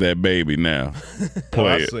 and this is that baby now.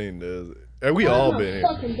 I've seen this. And we all been here.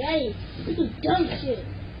 Fucking day. This is dumb shit.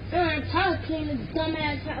 I'm tired of cleaning this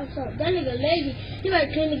dumbass house up. That nigga lazy. He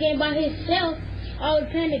better clean the game by himself. Always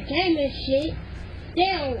playing the game and shit.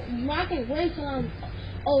 Damn, I can wait till I'm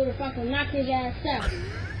old if I can knock his ass out.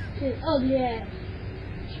 His ugly ass.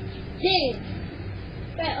 Damn.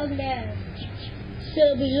 That ugly ass.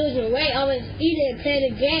 Still be losing weight, always eating and play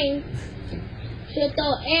the game. Still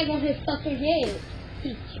throw egg on his fucking head.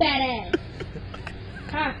 He fat ass.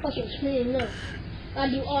 How I fucking clean up. I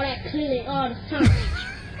do all that cleaning all the time.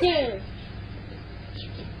 Damn.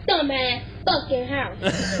 Dumbass fucking house.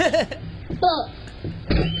 Fuck.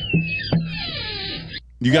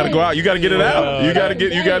 You gotta go out. You gotta get it out. You gotta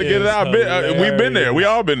get it out. We've been there. We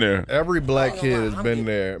all been there. Every black kid has been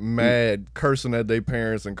there, mad, cursing at their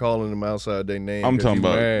parents and calling them outside their name. I'm talking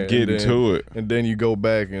about getting to it, and then you go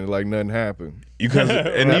back and like nothing happened.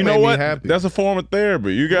 And you know what? That's a form of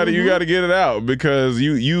therapy. You gotta get it out because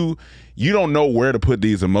you don't know where to put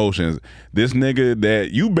these emotions. This nigga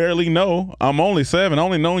that you barely know, I'm only 7, I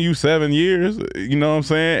only known you 7 years, you know what I'm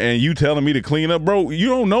saying? And you telling me to clean up, bro, you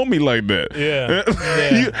don't know me like that. Yeah.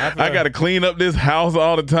 I got to clean up this house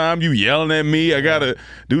all the time. You yelling at me. I got to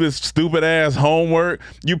do this stupid ass homework.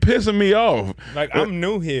 You pissing me off. Like, I'm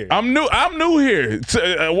new here. I'm new here.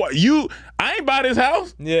 I ain't buy this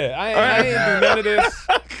house. Yeah, I ain't do none of this.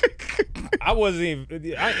 I wasn't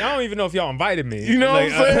even. I don't even know if y'all invited me. You know what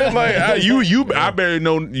I'm saying? Like I barely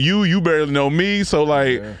know you. You barely know me. So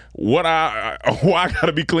like, why I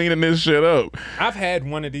gotta be cleaning this shit up? I've had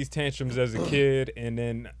one of these tantrums as a kid, and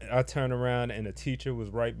then I turned around and the teacher was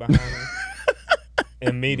right behind me.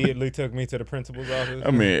 Immediately took me to the principal's office. I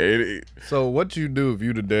mean, so what you do if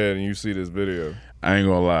you the dad and you see this video? I ain't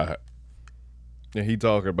gonna lie. And he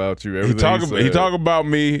talk about you. He talk about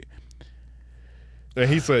me. And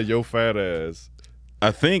he said, "Yo, fat ass."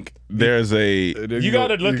 I think there's a. You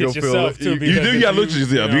gotta look at yourself too. You gotta look at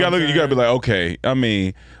yourself. You gotta be like, okay. I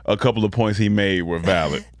mean, a couple of points he made were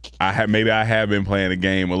valid. Maybe I have been playing the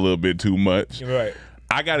game a little bit too much. Right.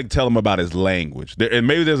 I gotta tell him about his language, and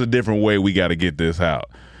maybe there's a different way we gotta get this out.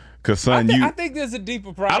 Cause son, I think there's a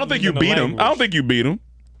deeper problem. I don't think you beat him. I don't think you beat him.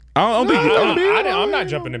 I'm not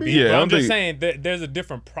jumping to beat him. I'm just saying that there's a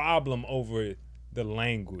different problem over the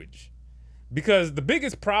language. Because the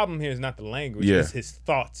biggest problem here is not the language, it's his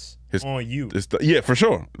thoughts on you. For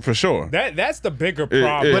sure. That's the bigger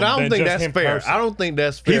problem. But I don't think that's fair. Personally. I don't think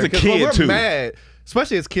that's fair. He's a kid when we're too. Mad,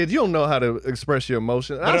 especially as kids, you don't know how to express your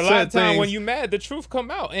emotions. But a lot of times when you mad, the truth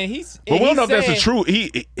come out, and he's. But we don't know if that's the truth.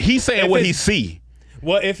 He's saying what he see.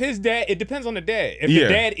 Well, if his dad, it depends on the dad. If the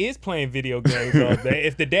dad is playing video games all day,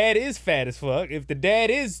 if the dad is fat as fuck, if the dad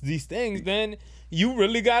is these things, then you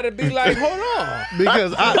really got to be like, hold on.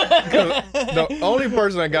 Because the only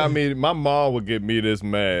person that got me, my mom would get me this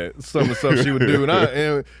mad. Some of the stuff she would do.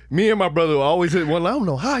 And me and my brother would always hit one. I don't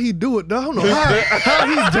know how he do it, dog. I don't know how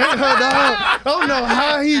he date her, dog. I don't know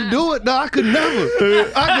how he do it, dog. I could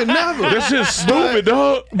never. That's just stupid,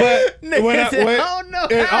 dog. But all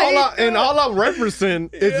I'm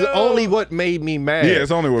referencing is only what made me mad. Yeah,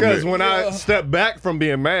 it's only what because when I step back from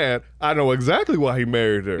being mad, I know exactly why he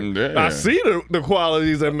married her. Yeah. I see the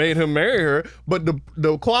qualities that made him marry her, but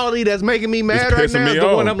the quality that's making me mad right now is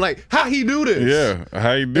the one I'm like, how he do this? Yeah,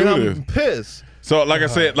 how you do and this? I'm pissed. So like I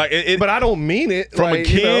said, like but I don't mean it. From a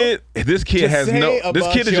kid, this kid has no. This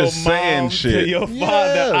kid is just saying shit. To your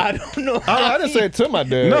father, I don't know. I didn't say it to my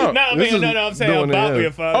dad. No, I'm saying about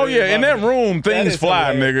your father. Oh yeah, in that room, things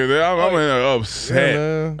fly, nigga. I'm in there upset.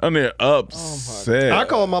 Yeah, I'm there upset. I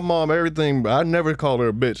call my mom everything, but I never call her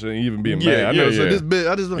a bitch and even being mad. I never said this bitch.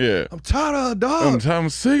 I just, I'm tired of her, dog. I'm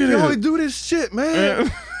sick of You this. always do this shit,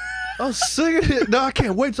 man. I'm sick of it, dog. I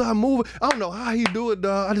can't wait till I move. I don't know how he do it,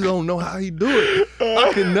 dog. I just don't know how he do it.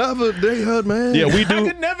 I can never date her, man. Yeah, we do. I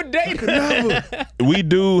could never date her. We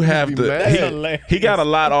do have to. He got a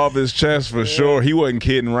lot off his chest for sure. He wasn't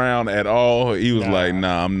kidding around at all. He was like,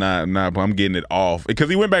 "Nah, I'm not. I'm getting it off." Because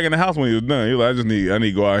he went back in the house when he was done. He was like, I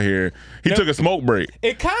need to go out here. He took a smoke break.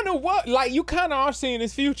 It kind of was like you kind of are seeing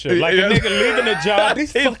his future. Like a nigga leaving a job.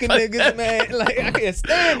 These fucking niggas, man. Like I can't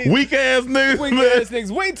stand these weak ass niggas. Weak ass niggas.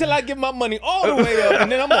 Wait till I get my money all the way up,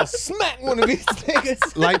 and then I'm gonna smack one of these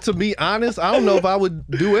niggas. Like, to be honest, I don't know if I would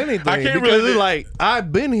do anything. I can't because really. It's like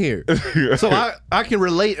I've been here, so I can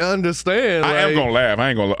relate and understand. I am gonna laugh.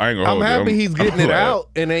 I ain't gonna. I'm happy he's getting it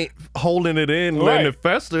out and ain't holding it in, and letting it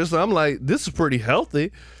fester. So I'm like, this is pretty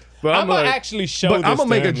healthy. But I'm gonna like, actually show. But I'm gonna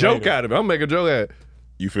make a joke later. out of it. I'm gonna make a joke out of it.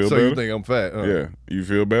 You feel so better? You think I'm fat? Huh? Yeah. You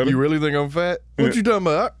feel better? You really think I'm fat? What you talking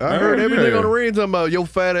about? I heard everything on the ring talking about your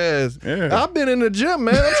fat ass. Yeah. I've been in the gym,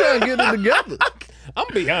 man. I'm trying to get it together. I'm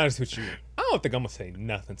gonna be honest with you. I don't think I'm gonna say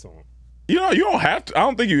nothing to him. You know, you don't have to. I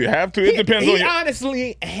don't think you have to. It depends on you. He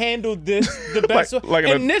honestly handled this the best.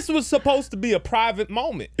 And this was supposed to be a private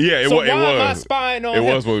moment. Yeah, it so was. why am I spying on him?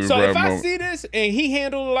 Was supposed to be so a if private I moment. see this and he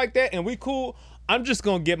handled it like that and we cool, I'm just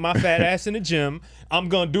gonna get my fat ass in the gym. I'm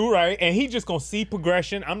gonna do right, and he just gonna see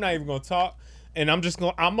progression. I'm not even gonna talk. And I'm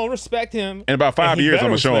gonna respect him. In about 5 years, I'm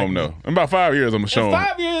gonna show him though. In about 5 years, I'm gonna show him.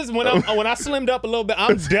 5 years, when I slimmed up a little bit,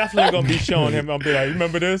 I'm definitely gonna be showing him. I'll be like,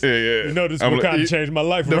 remember this? Yeah. You know, this what kind of changed my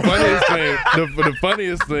life. The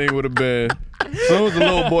funniest thing would have been, as soon as the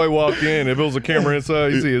little boy walked in, if it was a camera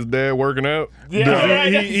inside, you see his dad working out.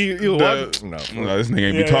 Yeah, he'll watch. No, this nigga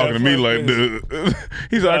ain't be talking to me like this.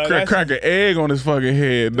 He's like crack an egg on his fucking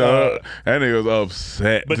head, dog. That nigga was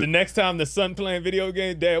upset. But the next time the son playing video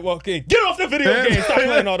game, dad walk in, get off the video game, stop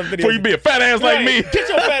playing all the video before you be a fat ass like me. Get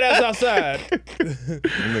your fat ass outside.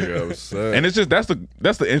 Nigga upset. And it's just that's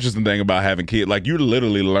the interesting thing about having kids. Like, you're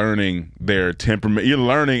literally learning their temperament. You're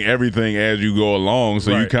learning everything as you go along.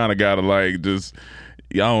 So you kind of gotta like just.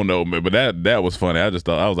 I don't know, man, but that was funny. I just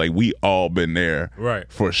thought, I was like, we all been there, right?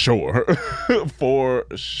 For sure, for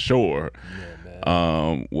sure. Yeah,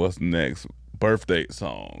 man. What's next? Birthday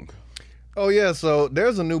song. Oh yeah, so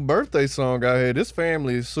there's a new birthday song out here. This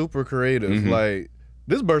family is super creative. Mm-hmm. Like,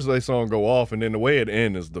 this birthday song go off, and then the way it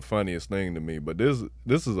ends is the funniest thing to me. But this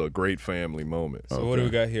is a great family moment. So what do we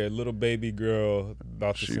got here? A little baby girl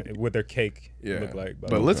about to with her cake. Yeah, look like.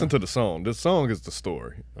 But listen to the song. This song is the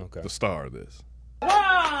story. Okay. The star of this. 1,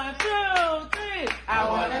 2, 3. I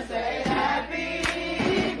wanna say happy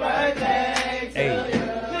birthday to you.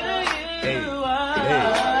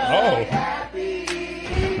 Happy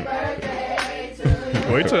birthday to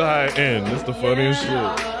you. Wait till I end. This is the funniest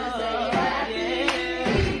shit.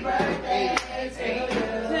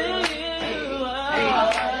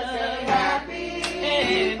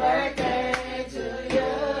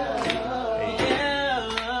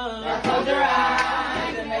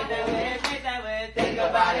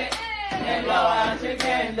 Blow out your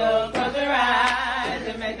candle, close your eyes,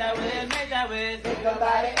 and make that wish, think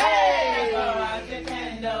about it. Hey! Blow out your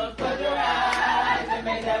candle, close your eyes, and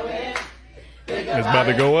make that wish. It's about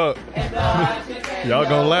to go up. Y'all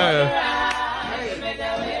gonna laugh.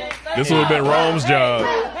 This would have been Rome's job.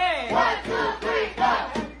 1, 2, 3, 4.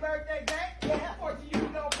 Happy birthday, babe. Yeah, 14 you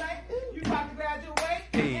don't play. You about to graduate.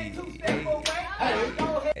 Ain't 2 steps away. Go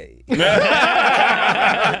ahead.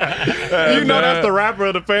 You know that's the rapper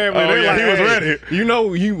of the family. Oh, yeah, like, he was ready. You know,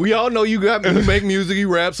 we all know you make music, you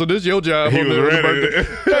rap, so this is your job. He was ready.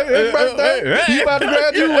 Hey, birthday. You about to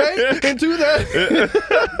graduate into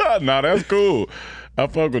that? Nah, that's cool. I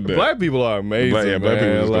fuck with that. Black people are amazing. Black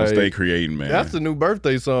people just gonna Like, stay creating, man. That's the new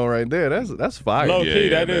birthday song right there. That's fire. Low key,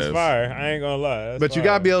 that that's is fire. I ain't gonna lie. But you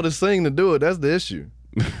gotta be able to sing to do it. That's the issue.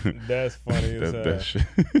 That's funny as hell. That shit.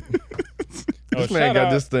 This man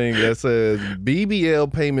got this thing that says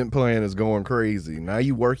BBL payment plan is going crazy. Now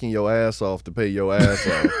you working your ass off to pay your ass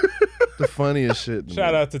off. The funniest shit.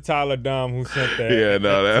 Shout out to Tyler Dom who sent that. Yeah,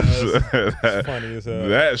 no, that's funny as hell.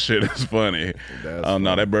 That shit is funny.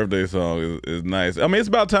 No, that birthday song is nice. I mean, it's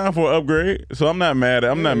about time for an upgrade, so I'm not mad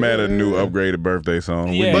at a new upgraded birthday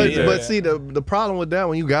song. But see, the problem with that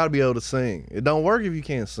one, you got to be able to sing. It don't work if you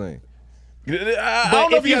can't sing. I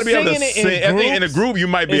don't know if you got to be able to sing. I think in a group you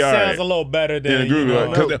might be all right. It sounds a little better than in a group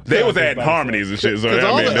because they was adding harmonies and shit. Because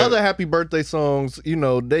all the other happy birthday songs,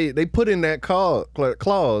 they put in that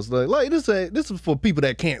clause like this is for people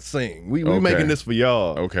that can't sing. We making this for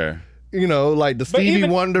y'all. Okay. Like the Stevie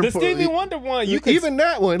Wonder. The Stevie Wonder one, even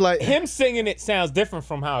that one, like him singing it sounds different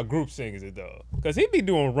from how a group sings it though, because he'd be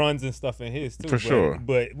doing runs and stuff in his too. For sure.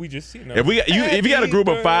 But we just if you got a group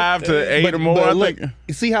of 5 to 8 or more, I think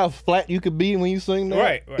you see how flat you could be when you sing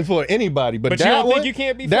that, right. For anybody. But that you don't one, think you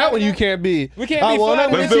can't be. That one you can't be. We can't be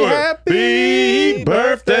flat. Let's do it. Happy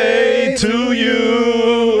birthday to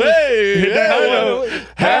you. Hey,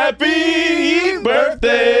 happy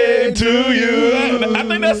birthday to you. I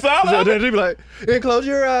think that's solid. So they'd be like, and close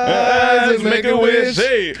your eyes and make a wish.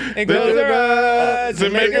 Hey, and close your eyes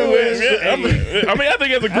and make a wish. I mean, I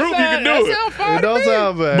think as a group you can do it. It don't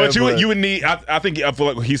sound bad. But you would need. I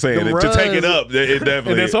feel like he's saying to take it up. It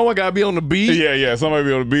definitely. And then someone got to be on the beat. Yeah. Somebody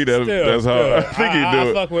be on the beat. That's how I think he do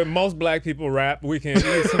it. I fuck with most black people rap. We can.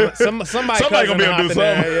 Somebody gonna be able to do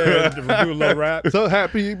something. Do a little rap. So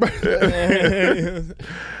happy birthday.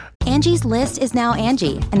 Angie's List is now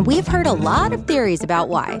Angie, and we've heard a lot of theories about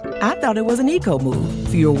why. I thought it was an eco move.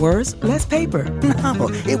 Fewer words, less paper. No,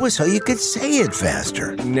 it was so you could say it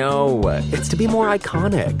faster. No, it's to be more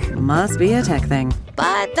iconic. Must be a tech thing.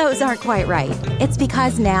 But those aren't quite right. It's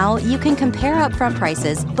because now you can compare upfront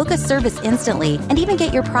prices, book a service instantly, and even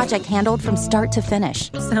get your project handled from start to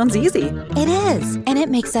finish. Sounds easy. It is, and it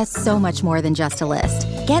makes us so much more than just a list.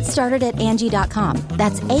 Get started at Angie.com.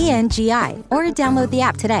 That's ANGI, or download the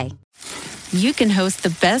app today. You can host the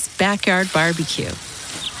best backyard barbecue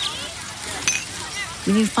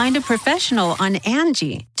when you find a professional on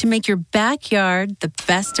Angie to make your backyard the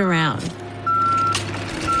best around.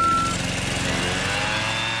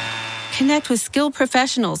 Connect with skilled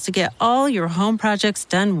professionals to get all your home projects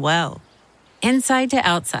done well. Inside to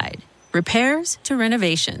outside, repairs to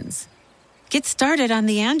renovations. Get started on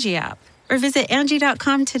the Angie app or visit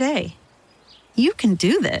Angie.com today. You can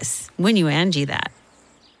do this when you Angie that.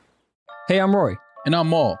 Hey, I'm Rory. And I'm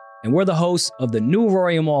Maul. And we're the hosts of the new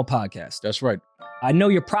Rory and Maul podcast. That's right. I know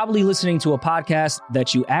you're probably listening to a podcast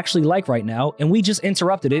that you actually like right now, and we just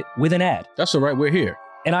interrupted it with an ad. That's all right, we're here.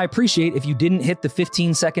 And I appreciate if you didn't hit the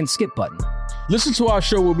 15-second skip button. Listen to our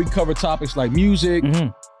show where we cover topics like music,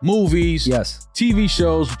 movies, TV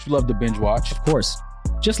shows, which you love to binge watch. Of course.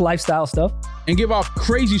 Just lifestyle stuff. And give out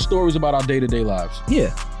crazy stories about our day-to-day lives.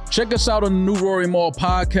 Yeah. Check us out on the new Rory and Maul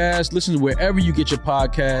podcast. Listen to wherever you get your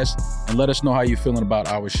podcast and let us know how you're feeling about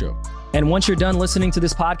our show. And once you're done listening to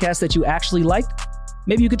this podcast that you actually like,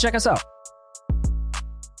 maybe you could check us out.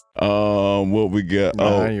 What we got?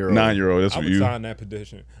 9-year-old. That's I what would you sign that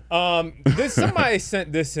petition. Somebody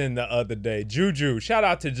sent this in the other day. Juju. Shout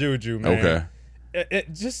out to Juju, man. Okay.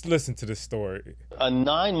 Just listen to this story. A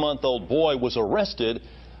 9-month-old boy was arrested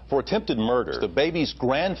for attempted murder. The baby's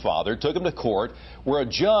grandfather took him to court where a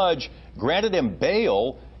judge granted him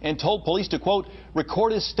bail and told police to, quote,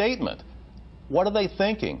 record his statement. What are they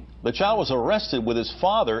thinking? The child was arrested with his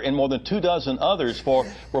father and more than 24 others for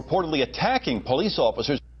reportedly attacking police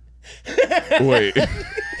officers. Wait.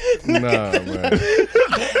 Nah, man.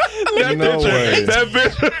 That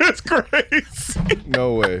picture is crazy.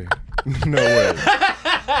 No way. No way.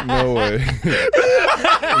 No way.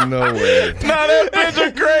 No way. Nah, that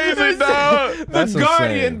picture crazy, dog. The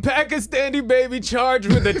Guardian, Pakistani baby charged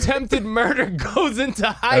with attempted murder goes into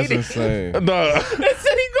hiding. That's insane. Nah. They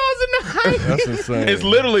said he goes into hiding. That's insane. It's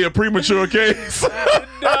literally a premature case.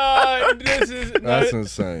 That's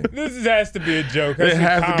insane. This has to be a joke. It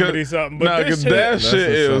has to comedy something. But nah, this that shit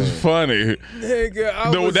is funny.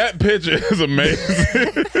 Nigga, that picture is amazing.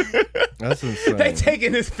 That's insane. They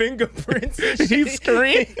taking his fingerprints. He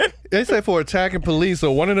screamed. They say for attacking police,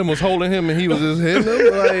 so one of them was holding him and he was just hitting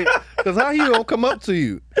him. Like, because how he gonna come up to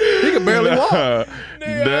you? He can barely walk.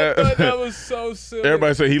 Nigga, I thought that was so silly.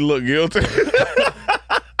 Everybody said he looked guilty.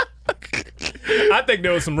 I think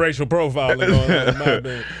there was some racial profiling going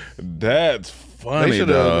on. That's funny. They should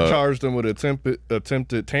have charged him with attempted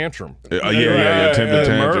tantrum. Attempted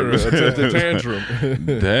tantrum. Murder, attempted tantrum.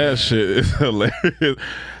 That shit is hilarious.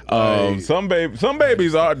 Some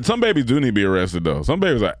babies do need to be arrested though. Some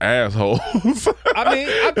babies are assholes.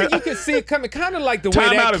 I think you can see it coming, kind of like the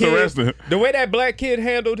way that black kid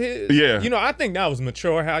handled his. Yeah, I think that was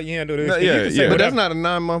mature how you handled it. But that's not a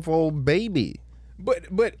 9-month-old baby.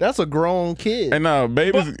 But that's a grown kid. And now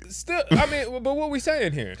babies. But still, I mean, but what we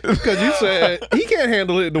saying here? Because you said he can't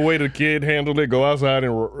handle it the way the kid handled it. Go outside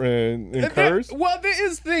and curse. Well, there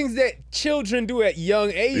is things that children do at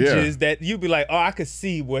young ages that you be like, oh, I could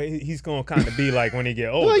see what he's gonna kind of be like when he get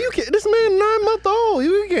older. Well, you can't. This man 9 months old.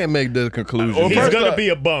 You can't make the conclusion. Well, he's gonna be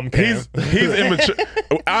a bum. Cam. He's immature.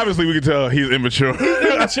 Obviously, we can tell he's immature.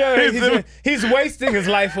 He's wasting his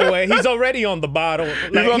life away. He's already on the bottle.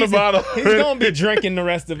 He's on the bottle. He's gonna be drinking the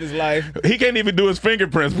rest of his life. He can't even do his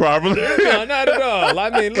fingerprints properly. No, not at all. I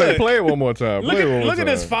mean, look. Play it one more time. Look at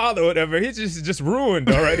his father, whatever. He just ruined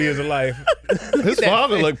already his life. His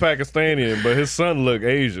father looked Pakistani, but his son looked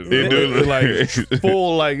Asian. He do like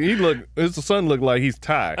full, like his son looked like he's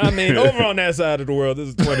Thai. I mean, over on that side of the world,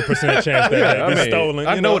 there's a 20% chance that it's stolen.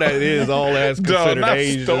 I know that is all that's considered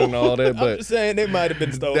Asian stolen. and all that, but I'm just saying they might have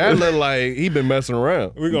been stolen. that looked like he been messing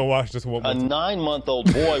around. We're gonna watch this one more A time.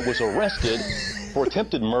 9-month-old boy was arrested for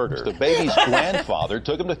attempted murder. The baby's grandfather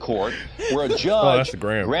took him to court where a judge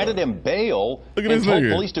granted him bail and told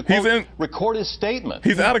police to, quote, record his statement.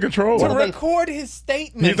 He's out of control. To record his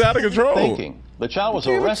statement. He's out of control. Thinking. The child was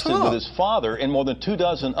arrested with his father and more than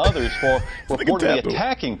 24 others for reportedly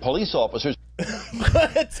attacking police officers.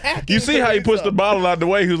 You see how he pushed the bottle out the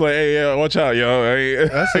way? He was like, "Hey, watch out, yo! Hey,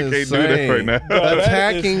 That's I can't do that right now." Bro,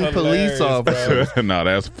 attacking police officers. No,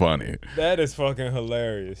 that's funny. That is fucking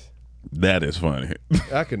hilarious. That is funny.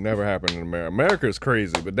 That could never happen in America. America is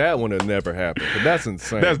crazy, but that one would never happen. But that's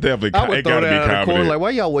insane. That's definitely. I would it throw gotta that be out of comedy. court. Like, why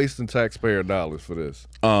y'all wasting taxpayer dollars for this?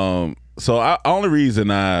 So only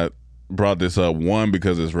reason I brought this up, one,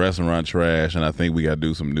 because it's restaurant trash, and I think we got to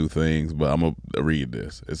do some new things. But I'm gonna read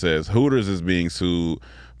this. It says Hooters is being sued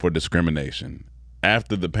for discrimination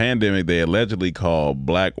after the pandemic. They allegedly called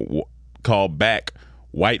back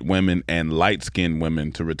white women and light-skinned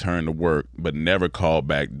women to return to work, but never called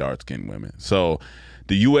back dark-skinned women. So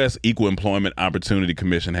the U.S. Equal Employment Opportunity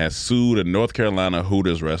Commission has sued a North Carolina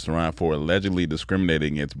Hooters restaurant for allegedly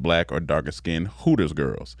discriminating against black or darker-skinned Hooters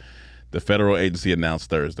girls. The federal agency announced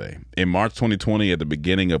Thursday. In March 2020, at the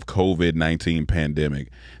beginning of COVID-19 pandemic,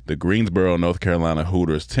 the Greensboro, North Carolina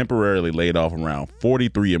Hooters temporarily laid off around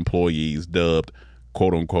 43 employees dubbed,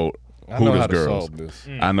 quote-unquote, Hooters girls.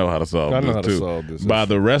 I know how to solve this by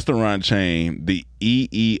the restaurant chain. The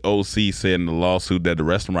EEOC said in the lawsuit that the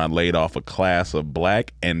restaurant laid off a class of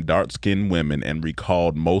black and dark-skinned women and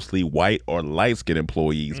recalled mostly white or light-skinned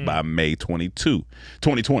employees by May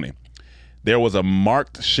 2020. There was a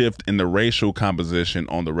marked shift in the racial composition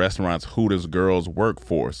on the restaurant's Hooters girls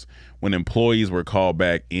workforce when employees were called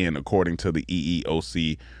back in, according to the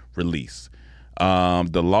EEOC release.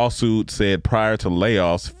 The lawsuit said prior to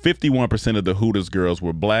layoffs, 51% of the Hooters girls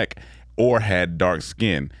were black or had dark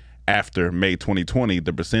skin. After May 2020,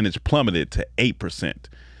 the percentage plummeted to 8%.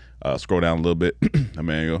 Scroll down a little bit.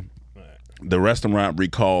 The restaurant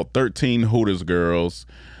recalled 13 Hooters girls,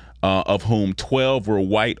 of whom 12 were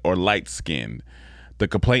white or light-skinned. The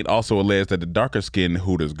complaint also alleged that the darker-skinned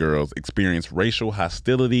Hooters girls experienced racial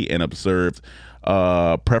hostility and observed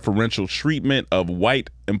preferential treatment of white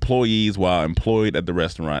employees while employed at the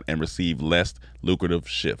restaurant and received less lucrative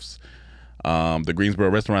shifts. The Greensboro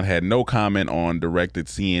restaurant had no comment on directed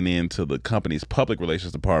CNN to the company's public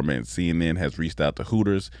relations department. CNN has reached out to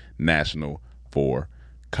Hooters National for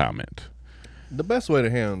comment. The best way to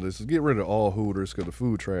handle this is get rid of all Hooters because the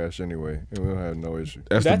food trash anyway, and we don't have no issue.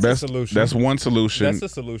 That's the best solution. That's one solution. That's a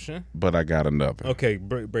solution. But I got another. Okay,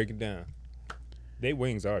 break it down. They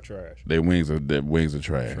wings are trash. Their wings are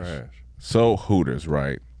trash. So Hooters,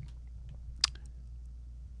 right?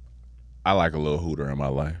 I like a little Hooter in my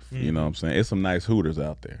life. Mm-hmm. You know what I'm saying? It's some nice Hooters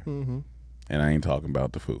out there. Mm-hmm. And I ain't talking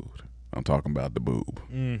about the food. I'm talking about the boob.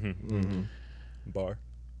 Mm-hmm. Mm-hmm. Bar.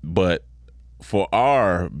 But for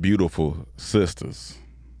our beautiful sisters,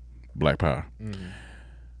 Black Power,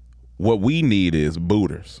 what we need is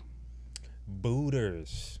booters.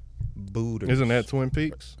 Booters. Isn't that Twin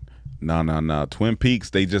Peaks? No. Twin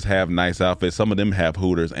Peaks, they just have nice outfits. Some of them have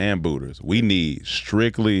Hooters and booters. We need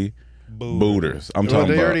strictly booters. I'm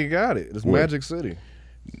talking about. They already got it. It's Magic City.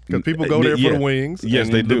 Because people go there for the wings. Yes,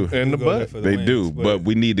 they do. And the butt. They do. But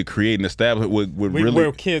we need to create an establishment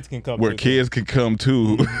where kids can come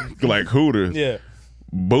to, like Hooters. Yeah.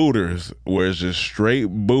 Booters, where it's just straight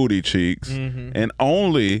booty cheeks, and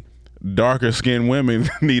only darker skinned women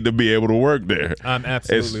need to be able to work there. I'm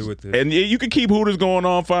absolutely with this. And you can keep Hooters going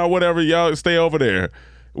on, fine, whatever. Y'all stay over there.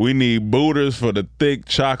 We need booters for the thick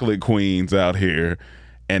chocolate queens out here,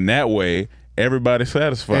 and that way everybody's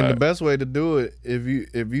satisfied. And the best way to do it, if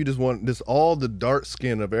you just want this, all the dark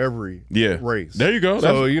skin of every race. There you go.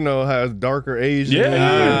 So you know how it's darker Asian,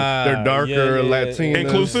 they're darker Latino,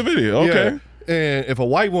 inclusivity. Okay. Yeah. And if a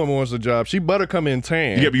white woman wants a job, she better come in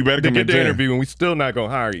tan. Yep, you better come in to get the tan. interview, and we still not gonna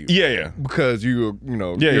hire you. Yeah. Because you're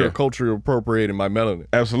culturally appropriating my melanin.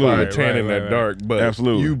 Absolutely. By tanning that dark. But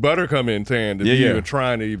absolutely. you better come in tan to be even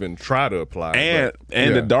trying to even try to apply.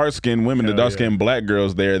 And the dark skinned women, the dark skinned black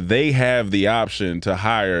girls there, they have the option to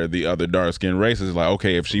hire the other dark skinned races. Like,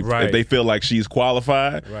 okay, if they feel like she's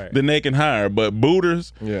qualified, then they can hire. But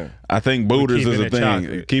booters, I think booters is a thing.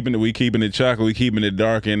 Chocolate. We keeping it chocolate, we keeping it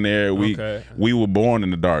dark in there. We were born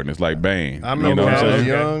in the darkness, like Bane. I remember when I was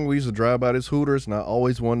young, we used to drive by this Hooters, and I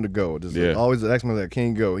always wanted to go. Always asked me that,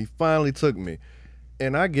 can't go. He finally took me,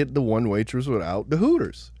 and I get the one waitress without the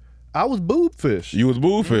Hooters. I was boob fish. You was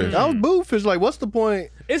boob fish. I was boob fish. Like, what's the point?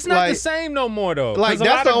 It's not the same no more, though. Like,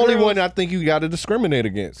 that's the only one I think you got to discriminate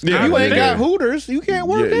against. Yeah, if you ain't got Hooters, you can't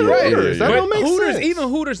work at Hooters. That don't make Hooters, sense. even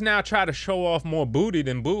Hooters now try to show off more booty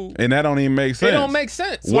than boob. And that don't even make sense. It don't make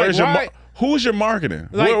sense. Who's your marketing?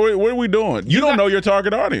 Like, what are we doing? You don't know your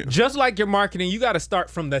target audience. Just like your marketing, you got to start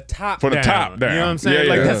from the top down. You know what I'm saying?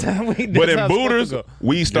 That's how we do. But in booters,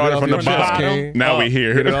 we started from the bottom. Now we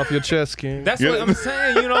here. Get it off your chest, King. That's what I'm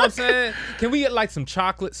saying. You know what I'm saying? Can we get like some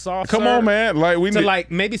chocolate soft serve? Come on, man. Like like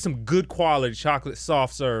maybe some good quality chocolate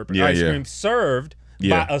soft serve ice cream served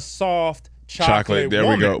by a soft chocolate there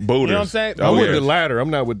woman. We go. Booters. You know what I'm saying? I'm with the latter. I'm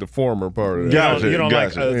not with the former part of that. Gotcha. You don't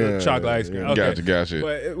like chocolate ice cream. Okay.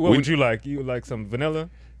 Gotcha. What would you like? You like some vanilla?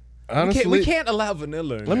 Honestly, we can't allow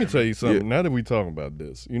vanilla. Let me tell you something. Now that we talking about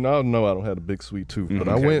this, I know I don't have a big sweet tooth, but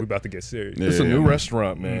I went. We're about to get serious. It's a new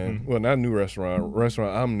restaurant, man. Well, not a new restaurant.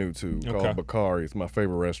 Restaurant I'm new to called Bakari. It's my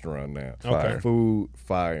favorite restaurant now. Okay. Food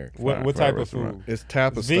fire. What type of food? It's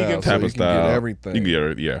tapa Vegan style. Tapa so you can style. get everything. You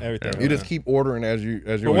can get everything. You just keep ordering as you.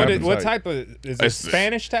 But what type of is it?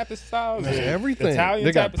 Spanish type of style? Everything. Italian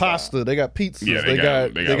they got type of pasta. style? They got pizzas. Yeah, they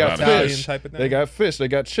got Italian fish. type of thing? They got fish. They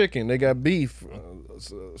got chicken. They got beef.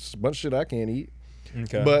 A bunch of shit I can't eat.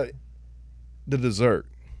 Okay. But the dessert,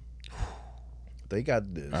 they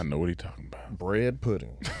got this. I know what he's talking about. Bread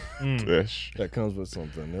pudding that comes with some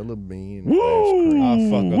vanilla bean ice cream. I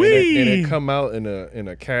fuck with it. And it come out in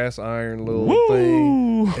a cast iron little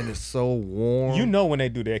thing, and it's so warm. You know when they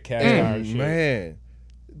do that cast iron shit. Man,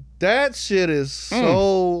 that shit is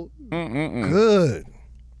so good.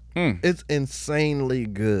 It's insanely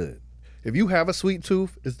good. If you have a sweet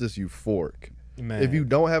tooth, it's just euphoric. Man. If you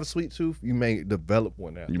don't have a sweet tooth, you may develop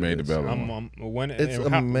one after You may this. develop one. It's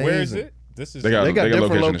amazing. Where is it? They got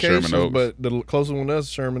different locations, but the closest one is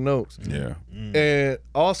Sherman Oaks. Yeah. And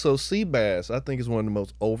also sea bass, I think is one of the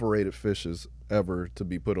most overrated fishes ever to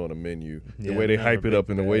be put on a menu. The way they hype it up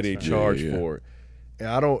and the way they charge for it.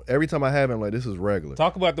 And every time I have it, I'm like, this is regular.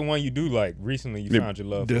 Talk about the one you do like recently you found your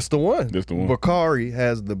love. This the one. This the one. Bakari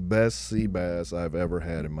has the best sea bass I've ever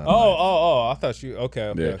had in my life. Oh, I thought you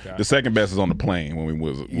okay. The second best is on the plane when we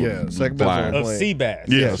was second best flying. on the plane. Of sea bass.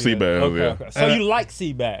 Yeah, sea bass. Okay. So you like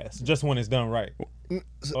sea bass just when it's done right.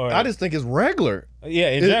 I just think it's regular.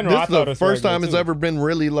 Yeah, in general, I thought this is it the was first regular time it's too. ever been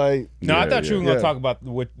really like. No, I thought you were gonna talk about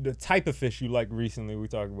the type of fish you like recently. We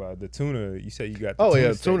talked about the tuna. You said you got.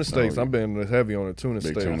 The tuna steaks. I've been heavy on the tuna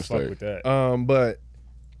steaks. Tuna steak. Fuck with that. But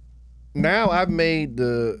now I've made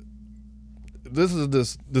This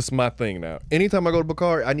is my thing now. Anytime I go to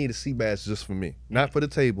Bakari, I need a sea bass just for me, not for the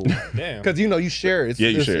table. Damn. Because you share it.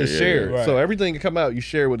 You share. It's shared. Right. So everything can come out. You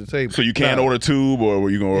share with the table. So you can't order tube, or were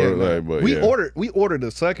you gonna order but we ordered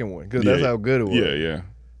the second one because that's how good it was. Yeah.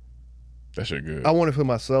 That shit good. I want it for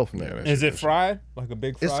myself now. Is it fried? Like a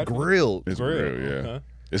big fried? It's grilled. It's grilled. Yeah. Okay.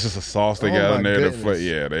 It's just a sauce they got in there.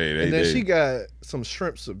 And then she got some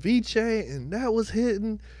shrimp ceviche, and that was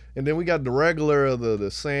hitting. And then we got the regular of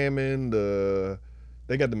the salmon,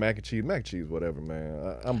 they got the mac and cheese, whatever,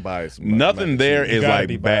 man. I'm biased. Nothing there is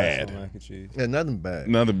like bad. Yeah, nothing bad.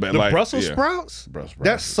 Nothing bad. The like, Brussels sprouts,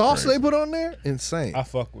 that sauce they put on there, insane. I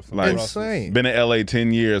fuck with some insane. Been in LA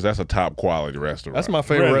 10 years. That's a top quality restaurant. That's my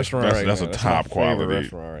favorite restaurant. That's a top quality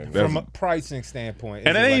restaurant. From a pricing standpoint,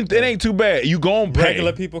 and it ain't too bad. You gonna pay.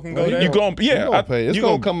 Regular people can go there. You gonna pay. It's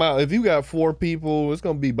gonna come out. If you got 4 people, it's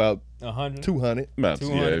gonna be about 100, 200. But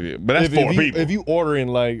that's 4 people. If you ordering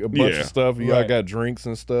like a bunch of stuff, you got drinks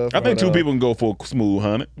and stuff. I think 2 people can go for a smooth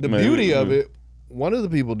 100. The beauty of it, one of the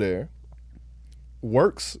people there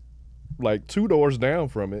works like 2 doors down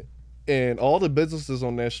from it, and all the businesses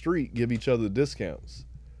on that street give each other discounts.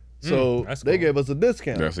 So they gave us a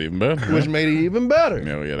discount. That's even better. Which made it even better.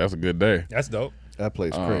 Yeah, that's a good day. That's dope. That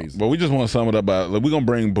place crazy. But we just want to sum it up by, like, we're going to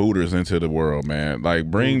bring booters into the world, man.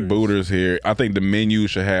 Like, bring booters here. I think the menu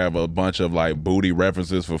should have a bunch of, like, booty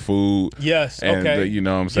references for food. Yes, and, okay. You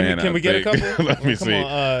know what I'm saying? Can we get a couple? Let me see.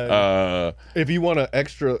 If you want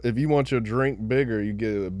if you want your drink bigger, you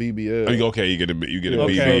get a BBL. Okay, you get a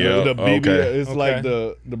BBL. The BBL, okay. it's like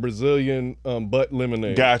the Brazilian butt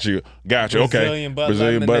lemonade. Got you. Brazilian butt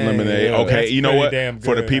lemonade. Yeah. Okay, That's you know what? damn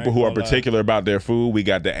For the good, people I who are ain't gonna particular about their food, we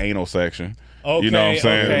got the anal section. Okay, you know what I'm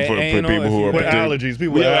saying? For people who are with allergies,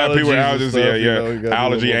 people with allergies, stuff,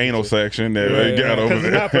 allergy anal section that we got over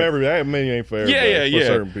there. It's not for everybody. That menu ain't for everybody. For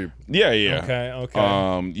certain people. Yeah.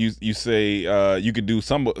 Okay. You say you could do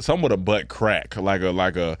some with a butt crack, like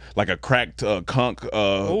a cracked conch,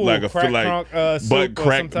 like a butt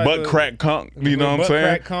crack conch. You know what I'm saying?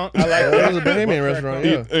 Crack conch. I like that. There's a Bahamian restaurant.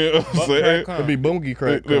 Yeah. It'd be bongi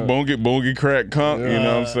crack. Bongi crack conch. You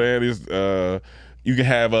know what I'm saying? It's you can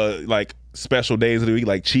have like special days of the week,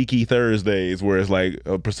 like Cheeky Thursdays, where it's like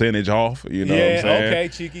a percentage off. You know what I'm saying? Okay,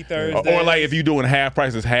 Cheeky Thursdays. Or like if you're doing half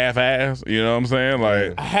price, it's half ass. You know what I'm saying?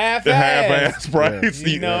 Like half ass price. Yeah.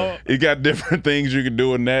 You know, you got different things you can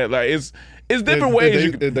do in that. Like it's different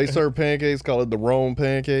ways. They serve pancakes, call it the Rome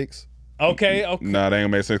pancakes. Okay. Nah, that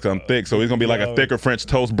ain't make sense 'cause I'm thick. So it's gonna be like a thicker French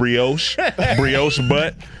toast brioche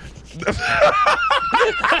butt.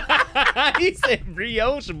 He said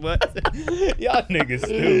brioche, but y'all niggas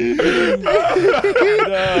stupid.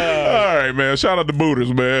 All right, man. Shout out to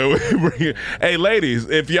Booters, man. Hey, ladies,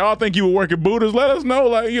 if y'all think you were working Booters, let us know.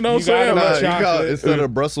 Like, you know what I'm saying? Instead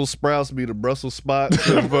of Brussels sprouts, be the Brussels spots.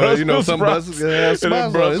 You know, some Brussels spots.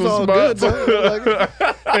 It's all good, though.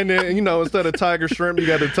 And then, you know, instead of tiger shrimp, you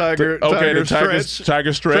got the tiger stretch.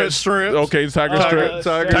 Tiger stretch shrimp. Okay, tiger stretch.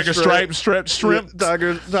 Tiger stripe stretch shrimp.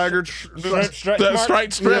 Tiger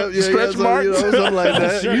stretch mark. You know, something like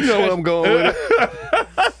that. You know where I'm going with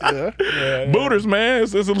it. Booters, man.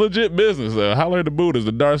 It's a legit business. Holler at the Booters,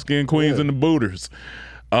 the dark-skinned queens and the Booters.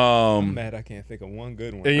 I'm mad I can't think of one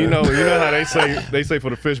good one. And you know how they say for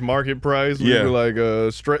the fish market price, we be like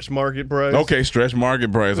stretch market price. Okay, stretch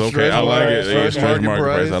market price. Okay, I like it. Stretch market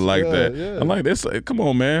price. I like that. Yeah. I like this. Come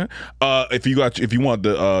on, man. If you want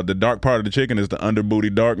the dark part of the chicken, is the under booty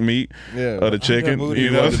dark meat of the chicken.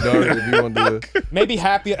 You know, if you want the maybe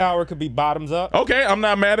happy hour could be bottoms up. Okay, I'm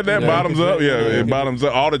not mad at that. Bottoms up. Yeah, bottoms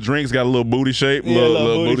up. All the drinks got a little booty shape,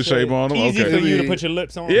 little booty shape on them. Easy okay, for you to put your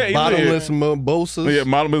lips on. Yeah, bottomless mimosas. Yeah,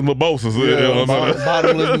 bottomless mimosas.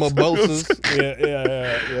 Bottomless mimosas.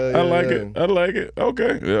 Yeah. I like it.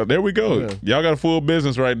 Okay, there we go. Yeah. Y'all got a full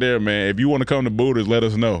business right there, man. If you want to come to Booters, let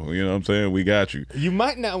us know. You know what I'm saying? We got you. You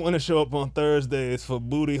might not want to show up on Thursdays for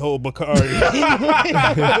booty hole Bacardi.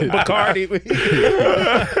 Bacardi.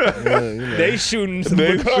 They shooting some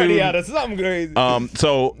Bacardi out of something crazy.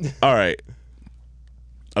 So, all right.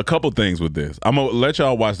 A couple things with this. I'm gonna let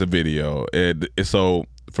y'all watch the video. So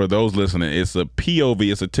for those listening, it's a POV.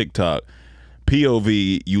 It's a TikTok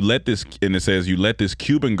POV. You let this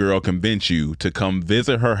Cuban girl convince you to come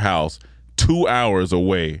visit her house 2 hours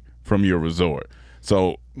away from your resort.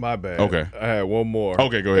 So my bad. Okay, I had one more.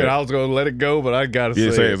 Okay, go ahead. And I was gonna let it go, but I gotta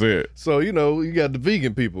say it. So you know, you got the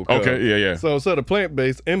vegan people. Come. Okay, yeah. So instead of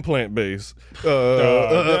plant-based, implant-based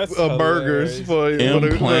burgers for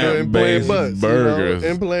implant-based burgers. You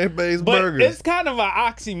know, implant-based but burgers. It's kind of an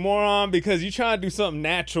oxymoron because you're trying to do something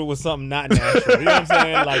natural with something not natural. You know what I'm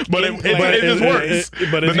saying? Like, but it just works.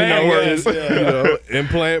 But the name works. You know,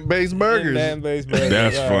 implant-based burgers. Implant-based burgers.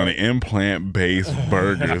 That's funny. Implant-based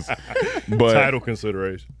burgers. But title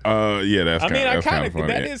consideration. Yeah, that's kind of funny.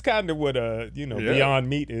 That is kind of what Beyond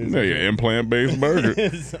Meat is. Yeah, implant-based burger.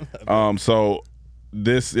 So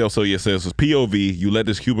this, it says POV. You let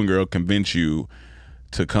this Cuban girl convince you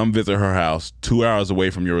to come visit her house 2 hours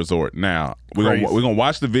away from your resort. Now we're gonna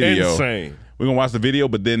watch the video. Insane. We're gonna watch the video,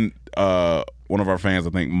 but then one of our fans,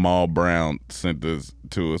 I think Maul Brown, sent this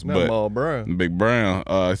to us. Maul Brown. Big Brown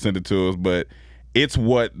sent it to us, but it's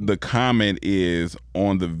what the comment is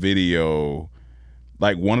on the video.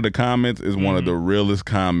 Like, one of the comments is one of the realest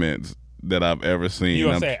comments that I've ever seen. You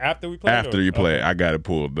gonna say after we play? After you play, I got it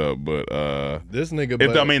pulled up, but this nigga.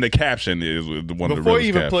 The caption is one of the realest. Before you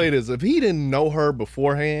even play this, if he didn't know her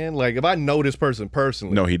beforehand, like if I know this person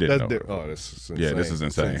personally, no, he didn't know her. Oh, this is insane. Yeah, this is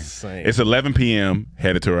insane. It's 11 p.m.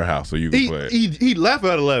 headed to her house, so you can play it. He left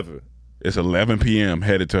at 11. It's 11 p.m.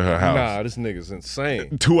 headed to her house. Nah, this nigga's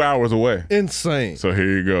insane. 2 hours away. Insane. So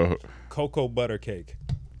here you go. Cocoa butter cake.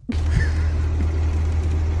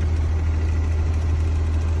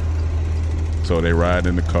 So they ride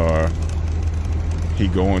in the car. He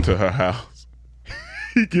go into her house.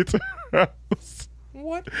 He gets to her house.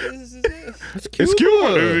 What is this? It's cute.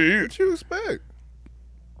 What you expect?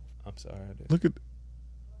 I'm sorry. Look at.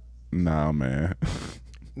 Nah, man.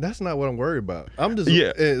 That's not what I'm worried about. I'm just.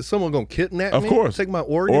 Is someone gonna kidnap me? Of course. Take my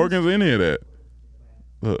organs. Organs, any of that.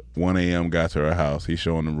 Look, 1 a.m. got to her house. He's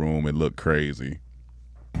showing the room. It looked crazy.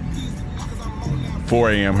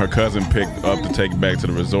 4 a.m. her cousin picked up to take it back to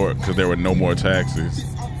the resort because there were no more taxis.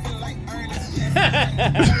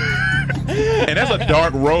 And that's a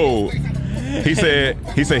dark road. He said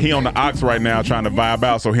he on the ox right now trying to vibe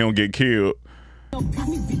out so he don't get killed.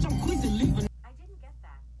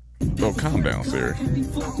 Oh, calm down, Siri.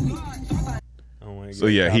 So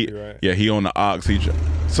he on the ox.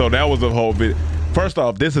 So that was the whole bit. First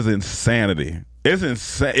off, this is insanity. It's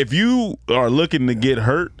insane. If you are looking to get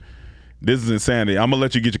hurt, this is insanity. I'm gonna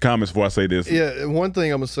let you get your comments before I say this. Yeah, one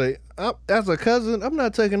thing I'm gonna say, as a cousin, I'm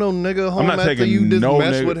not taking no nigga home after you just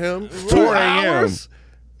mess with him. 4 a.m.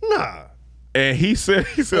 Nah. And he said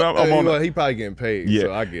I'm on. Well, he probably getting paid. Yeah,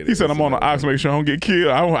 so I get it. He said I'm on the ox, make sure I don't get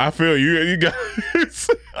killed. I feel you. You got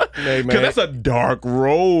hey, man. Because that's a dark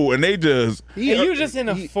road, and they just. You just in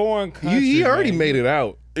a foreign country. You already made it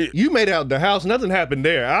out. You made out the house. Nothing happened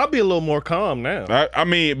there. I'll be a little more calm now. I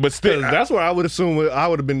mean, but still, that's what I would assume I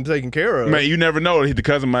would have been taken care of. Man, you never know. The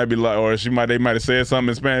cousin might be like, or they might have said something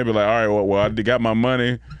in Spanish. Be like, all right, well, I got my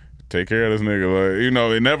money. Take care of this nigga. Like, you know,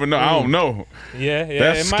 they never know. I don't know. Yeah.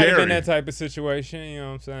 That's it might scary. have been that type of situation. You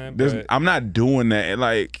know what I'm saying? I'm not doing that.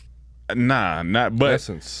 Like, nah, not. But that's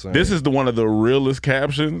insane. This is one of the realest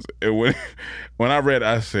captions. And when I read,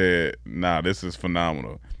 I said, nah, this is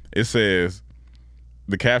phenomenal. It says.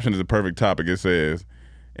 The caption is a perfect topic. It says,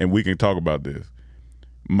 and we can talk about this.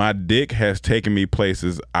 My dick has taken me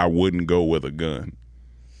places I wouldn't go with a gun.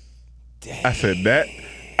 Dang. I said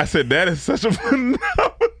that is such a phenomenal.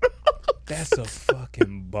 That's a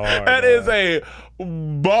fucking bar. That is a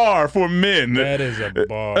bar for men. That is a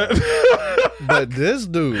bar. But this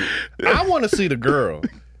dude, I want to see the girl.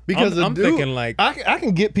 Because I'm thinking like I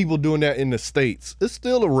can get people doing that in the States. It's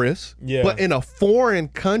still a risk. Yeah. But in a foreign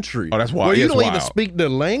country, that's wild. Where you don't even speak the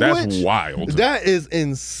language. That's wild. That is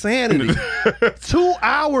insanity. 2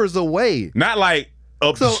 hours away. Not like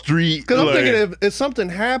up the street. Because I'm thinking if something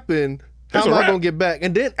happened, how am I gonna get back?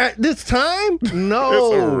 And then at this time,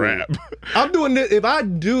 no. It's a wrap. I'm doing this. If I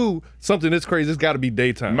do something this crazy, it's got to be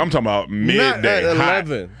daytime. I'm talking about midday. Not at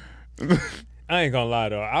 11. I ain't gonna lie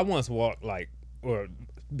though. I once walked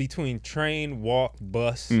between train, walk,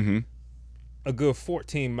 bus, a good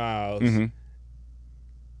 14 miles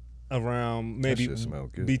around maybe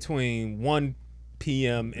between 1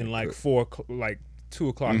 p.m. and like 2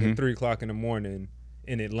 o'clock and 3 o'clock in the morning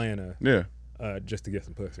in Atlanta. Yeah. Just to get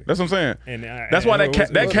some pussy. That's what I'm saying. And that's why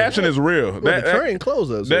that caption is real. The train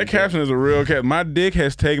closes. That caption is a real caption. My dick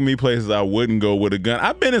has taken me places I wouldn't go with a gun.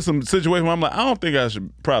 I've been in some situations where I'm like, I don't think I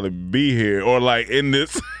should probably be here or like in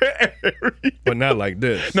this area. But not like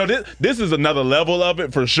this. No, this is another level of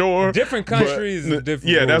it for sure. Different countries is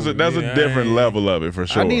different. Yeah, that's a different level of it for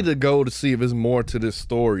sure. I need to go to see if there's more to this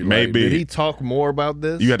story. Maybe. Did he talk more about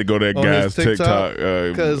this? You had to go to that guy's TikTok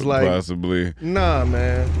possibly. Nah,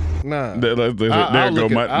 man. Nah.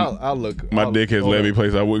 I'll look. My dick has led me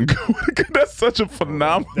places I wouldn't go. That's such a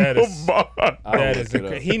phenomenal bar. That is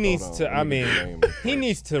he needs to. I mean, he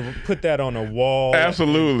needs to put that on a wall.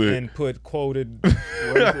 Absolutely. And put quoted.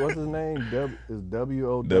 What's his name? Is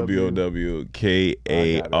WOWKAR.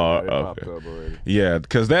 Yeah,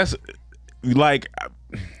 because that's like,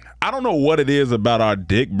 I don't know what it is about our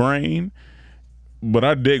dick brain, but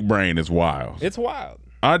our dick brain is wild. It's wild.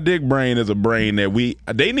 Our dick brain is a brain that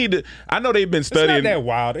they need to. I know they've been studying. It's not that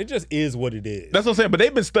wild. It just is what it is. That's what I'm saying. But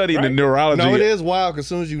they've been studying the neurology. No, it is wild because as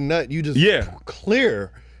soon as you nut, you just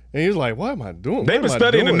clear. And he's like, "What am I doing?" They've been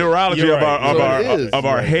studying the neurology of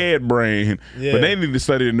our head brain, but they need to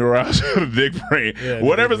study the neurology of the dick brain. Yeah,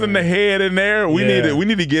 whatever's in the head in there, we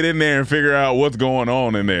need to get in there and figure out what's going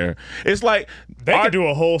on in there. It's like they could do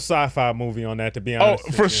a whole sci-fi movie on that. To be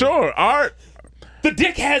honest, for sure. The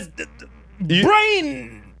dick has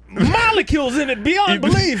brain molecules in it beyond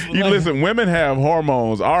belief. You listen, women have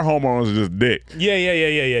hormones. Our hormones are just dick. Yeah.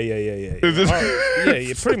 It's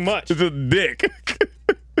just, pretty much. It's just dick.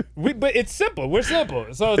 But it's simple. We're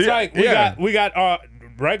simple. So it's like we got our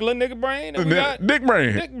regular nigga brain and we got dick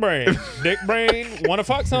brain. Dick brain want to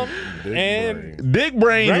fuck something dick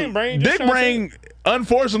brain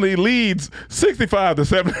unfortunately leads 65 to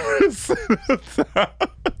 70% of the time.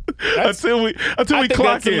 Until we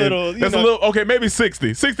clock in. That's a little okay, maybe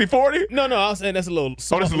 60. 60, 40? No, I was saying that's a little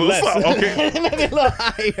soft. Oh, that's a little soft. Okay. Maybe a little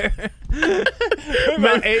higher.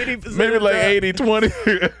 About 80%. Maybe like 80, 20.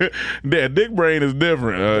 Yeah, dick brain is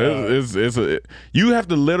different. You have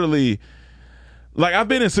to literally, like, I've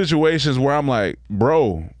been in situations where I'm like,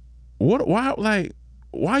 bro, why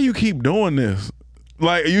why you keep doing this?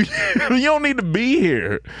 Like, you don't need to be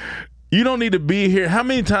here. You don't need to be here. How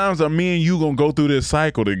many times are me and you gonna go through this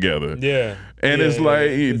cycle together? Yeah. And it's like,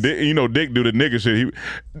 Dick do the nigga shit.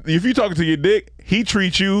 If you talking to your dick, he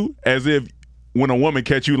treats you as if when a woman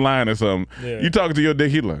catch you lying or something. Yeah. You talking to your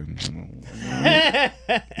dick, he like.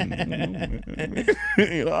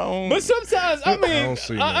 But sometimes, I mean,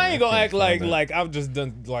 I ain't gonna act like I've just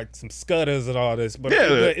done like some scutters and all this. But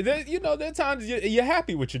there are times you're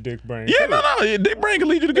happy with your dick brain. Yeah, no, your dick brain can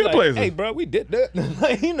lead you to good places. Hey, bro, we did that.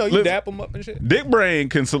 You dap them up and shit. Dick brain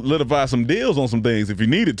can solidify some deals on some things if you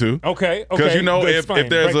needed to. Okay. Because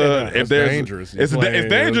if there's dangerous. It's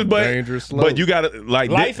dangerous, but you gotta like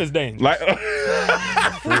life is dangerous.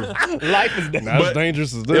 Life is dangerous. Not as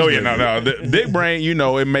dangerous as this. Oh yeah, no. Dick brain,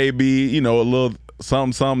 it may be, a little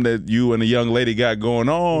something that you and a young lady got going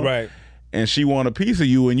on. Right. And she want a piece of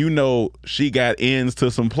you, and she got ends to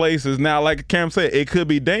some places. Now, like Cam said, it could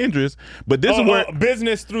be dangerous, but this is where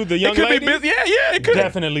business through the young lady. It could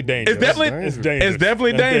definitely dangerous. It's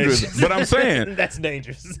definitely dangerous. But I'm saying that's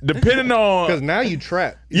dangerous. Depending on because now you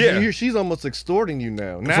trapped. Yeah, she's almost extorting you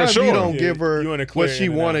now. Now if sure. you don't give her what she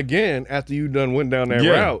want again after you done went down that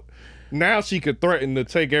route, now she could threaten to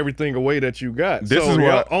take everything away that you got. This is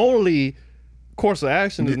your only course of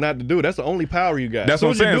action is not to do it. That's the only power you got. That's what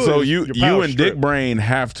I'm saying. So you and Dick Brain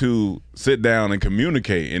have to sit down and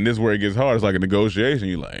communicate, and this is where it gets hard. It's like a negotiation.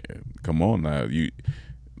 You like, come on now, you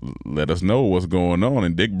let us know what's going on.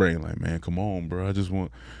 And Dick Brain like, man, come on, bro. I just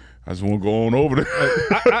want to go on over there.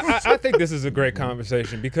 I think this is a great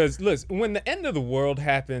conversation because, look, when the end of the world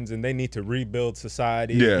happens and they need to rebuild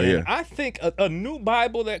society, I think a new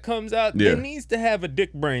Bible that comes out, it needs to have a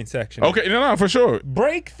Dick Brain section. Okay, no, for sure.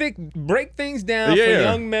 Break things down for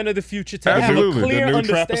young men of the future to have a clear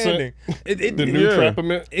understanding. The new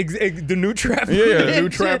trapament. The new trapament. Yeah, the new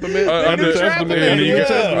trapament. Under Testament. The New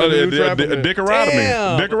Testament. A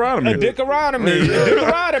dickotomy. A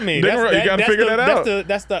dickotomy. You got to figure that out.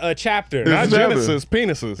 That's the chapter. Not Genesis,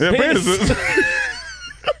 penises. Yeah, penises.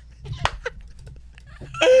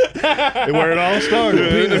 Where it all started.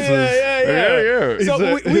 Penises. Yeah.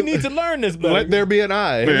 So we need to learn this better. Let there be an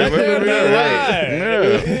eye. Let there be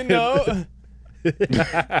an eye.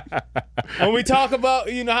 When we talk about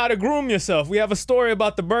how to groom yourself, we have a story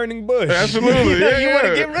about the burning bush. Absolutely. You want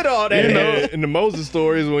to get rid of all that. In the Moses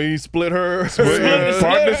stories when he split her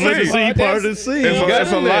part of the sea.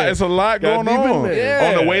 It's a lot going on.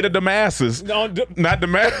 On the way to Damascus. Not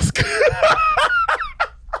Damascus.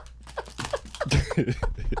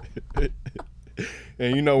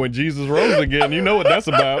 And when Jesus rose again, you know what that's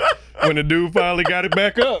about. When the dude finally got it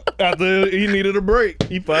back up after he needed a break.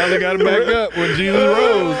 He finally got it back up when Jesus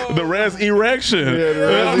rose. The resurrection. Yeah, the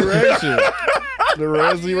resurrection. The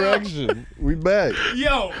resurrection. We back.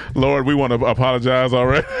 Yo. Lord, we want to apologize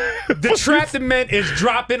already. The Trapament is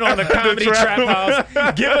dropping on the Comedy Trap House.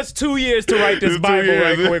 Give us 2 years to write this Bible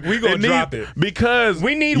right quick. We gonna drop it. Because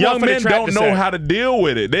we need young men don't know how to deal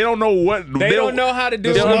with it. They don't know what they don't know how to do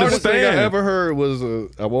it. The smartest thing I ever heard was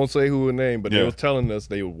I won't say who her name, but they was telling us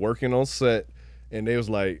they were working on set and they was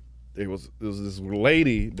like it was this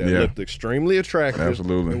lady that looked extremely attractive.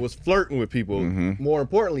 Absolutely. And was flirting with people. More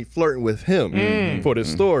importantly, flirting with him for this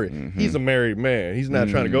story. He's a married man. He's not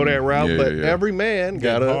trying to go that route, but every man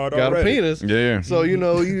got a penis. Yeah. So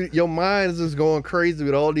your mind is just going crazy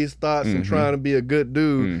with all these thoughts and trying to be a good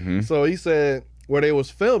dude. So he said where they was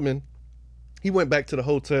filming, he went back to the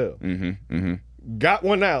hotel, got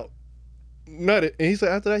one out, nutted, and he said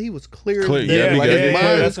after that he was clear. Yeah, like his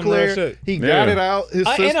mind was clear. He got it out his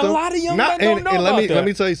system. And a lot of young men don't know about that. Let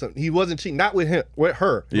me tell you something. He wasn't cheating. Not with him. With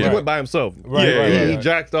her. Yeah. He went by himself. He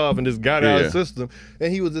jacked off and just got it out of his system,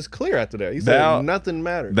 and he was just clear after that. He said nothing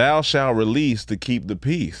mattered. Thou shalt release to keep the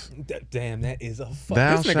peace. Damn, that is a fuck.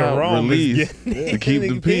 Thou this nigga shalt wrong release to keep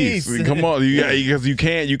the peace. I mean, come on, because you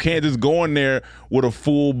can't just go in there with a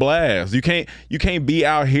full blast. You can't be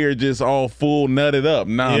out here just all full nutted up.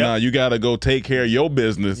 Nah, you got to go take care of your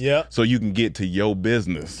business so you can get to your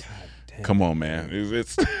business. Come on, man.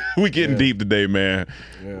 It's we getting deep today, man.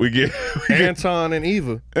 Yeah. We get Anton and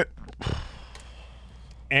Eva.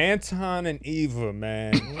 Anton and Eva,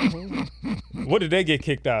 man. What did they get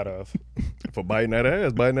kicked out of? For biting that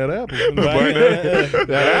ass, biting that apple.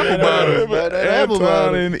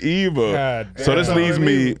 Anton and Eva. So this leads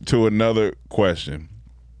me to another question.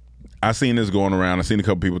 I seen this going around. I seen a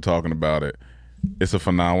couple people talking about it. It's a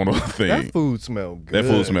phenomenal thing. That food smell good. That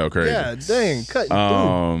food smell crazy. Yeah, dang, cutting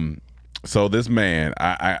through. So this man,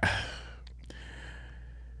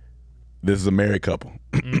 this is a married couple.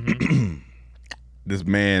 This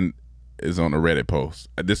man is on a Reddit post.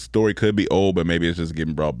 This story could be old, but maybe it's just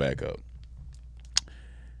getting brought back up.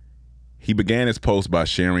 He began his post by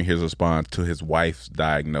sharing his response to his wife's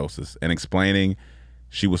diagnosis and explaining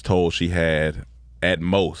she was told she had, at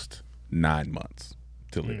most, 9 months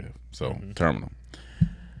to live. So, terminal.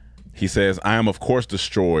 He says, I am, of course,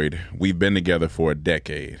 destroyed. We've been together for a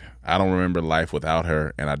decade. I don't remember life without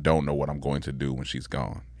her, and I don't know what I'm going to do when she's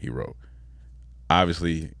gone, he wrote.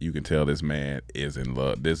 Obviously, you can tell this man is in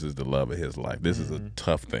love. This is the love of his life. This is a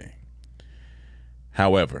tough thing.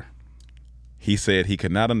 However, he said he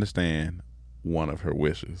could not understand one of her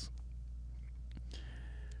wishes.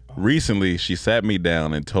 Recently, she sat me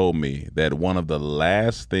down and told me that one of the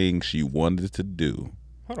last things she wanted to do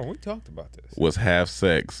Hold on, we talked about this. Was have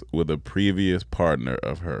sex with a previous partner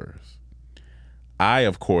of hers. I,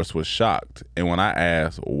 of course, was shocked. And when I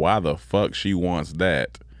asked why the fuck she wants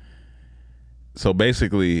that, so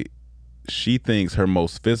basically, she thinks her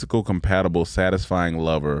most physical, compatible, satisfying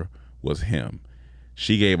lover was him.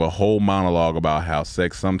 She gave a whole monologue about how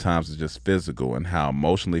sex sometimes is just physical and how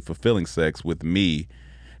emotionally fulfilling sex with me,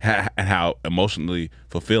 and how emotionally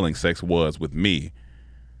fulfilling sex was with me.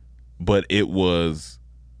 But it was,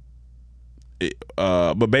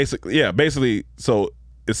 but basically, so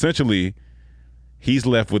essentially, he's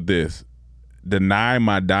left with this: deny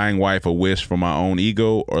my dying wife a wish for my own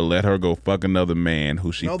ego, or let her go fuck another man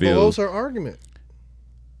who she feels. No, but what's her argument?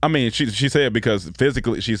 I mean, she said because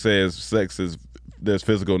physically, she says sex is, there's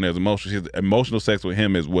physical and there's emotional. She's emotional sex with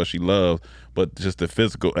him is what she loves, but just the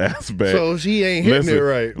physical aspect. So she ain't hitting it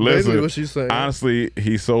right. Basically what she's saying. Honestly,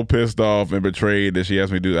 he's so pissed off and betrayed that she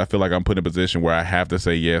asked me to do that. I feel like I'm put in a position where I have to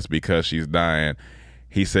say yes because she's dying.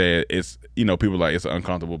 He said it's, you know, people are like, it's an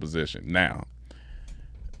uncomfortable position. Now,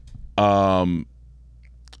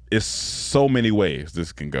 it's so many ways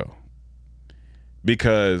this can go.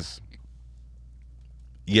 Because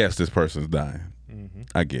yes, this person's dying. Mm-hmm.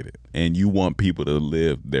 I get it. And you want people to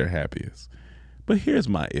live their happiest. But here's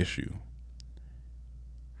my issue.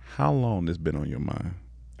 How long this been on your mind?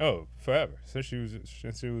 Oh, forever. Since she was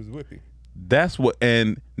with you. That's what,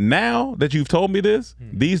 and now that you've told me this,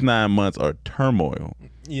 these 9 months are turmoil.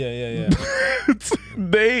 Yeah.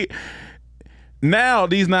 Now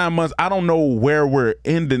these 9 months, I don't know where we're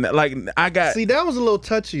ending. Like, See, that was a little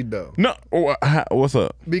touchy though. No, what's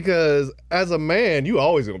up? Because as a man, you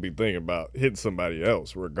always gonna be thinking about hitting somebody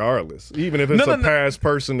else, regardless, even if it's past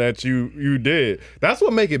person that you did. That's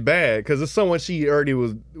what make it bad, because it's someone she already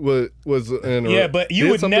was in. Yeah, but you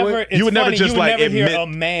would never. You would never just like hear a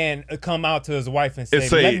man come out to his wife and say,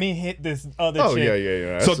 "Let me hit this other chick."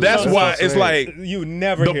 Yeah. So that's why it's like you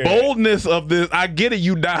never the hear boldness of this. I get it.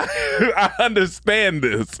 You die. I understand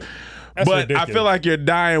this. That's but ridiculous. I feel like your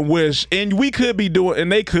dying wish, and we could be doing, and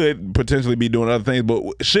they could potentially be doing other things, but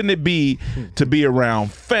shouldn't it be to be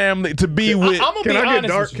around family, to be with? Can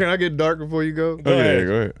I get dark before you go? Go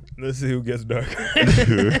ahead. Let's see who gets dark. Here's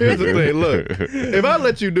the thing. Look, if I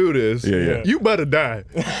let you do this, you better die.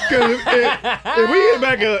 Because if we get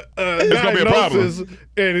back a diagnosis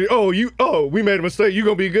and we made a mistake, you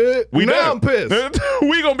gonna be good? I'm pissed.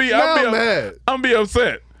 We gonna be. I'm mad. I'm be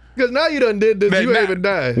upset. Because now you done did this, you ain't even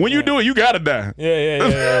died. When you do it, you gotta die.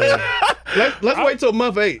 Yeah. Let's wait till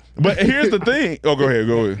month 8. But here's the thing. Oh, go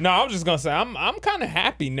ahead. No, I was just gonna say I'm kind of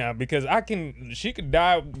happy now because she could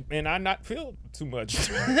die and I not feel too much.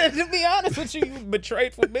 To be honest with you,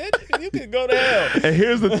 betrayed for bitch, you can go to hell. And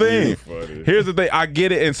here's the thing. I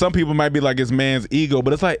get it, and some people might be like it's man's ego,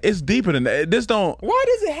 but it's like it's deeper than that. This don't. Why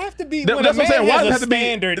does it have to be? When That's a man what I'm saying. Why has does it a have to be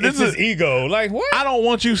standard? It's his ego. Like what? I don't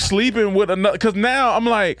want you sleeping with another. Because now I'm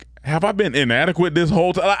like, have I been inadequate this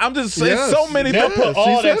whole time? Like, I'm just saying so many things. Put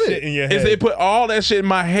all that shit in your head. They put all that shit in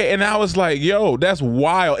my head, and I was like, yo, that's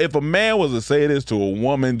wild. If a man was to say this to a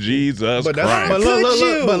woman, Jesus Christ.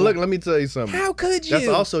 But look, let me tell you something. How could you? That's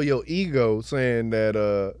also your ego saying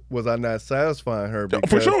that was I not satisfying her? Because,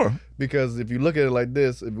 for sure. Because if you look at it like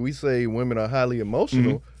this, if we say women are highly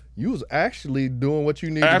emotional, you was actually doing what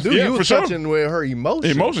you need to do. You was touching with her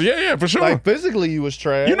emotions. Yeah, for sure. Like physically, you was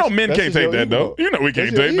trash. You know, men can't take that though. You know, we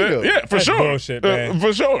can't take that. Yeah, for That's sure. Bullshit, man.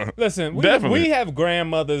 For sure. Listen, we have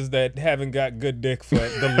grandmothers that haven't got good dick for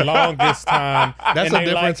the longest time. That's a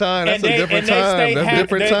different time. That's a different time. That's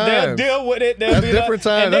different time. They'll deal with it. That's different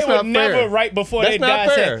time. That's not fair. Never right before they die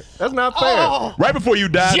say, that's not fair. Right before you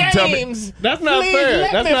die, tell me. That's not fair.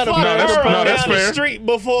 That's not a that's fair. The street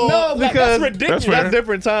before. No, because that's ridiculous. that's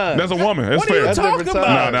different time. time. That's a woman. That's What fair. are you talking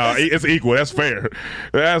about? No, it's equal. That's fair.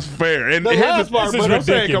 That's fair. And The here's last part, this is but I'm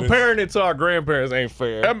saying ridiculous. comparing it to our grandparents ain't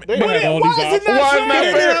fair. I mean, They Why had all is these it options. not Why is it not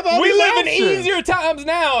fair? fair? Have all We these live in options. easier times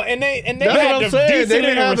now, and they That's what had I'm the saying. They decency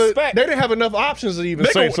didn't have and respect. they didn't have enough options to even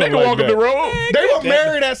They say can something walk like up that. the road. They were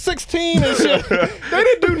married at 16 and shit. They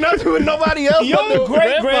didn't do nothing with nobody else. Your but the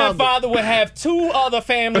great-grandfather would have 2 other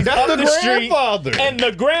families That's up the the street, grandfather. and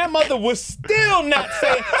the grandmother would still not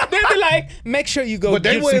say. They'd be like, "Make sure you go But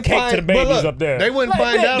they give some wouldn't cake find- to the but babies look, up there." they wouldn't Like,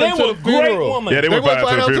 find out they until were the funeral. Great woman. Yeah, they wouldn't find out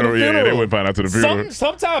to the funeral. Yeah, they wouldn't find out to the funeral.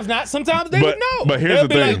 Sometimes not. Sometimes they would know. But here's They'll the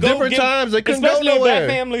be thing. Like, go Different give- times, they couldn't go especially if nowhere. that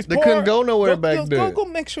family's They poor, couldn't go nowhere back then. Go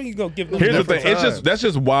make sure you go give them. Here's the different thing. times. That's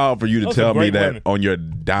just wild for you to Those are tell me great that women. on your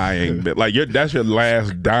dying, like that's your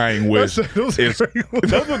last dying wish. Those is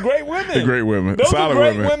Those were great women. great women, Those solid were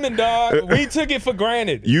great women. women, dog. We took it for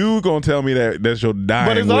granted. You gonna tell me that that's your dying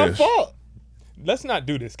But it's wish? our fault. Let's not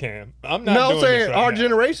do this, Cam. I'm not No, I'm doing saying this right our now.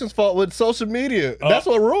 generation's fault with social media. That's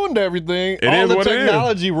what ruined everything. It All is the what it is.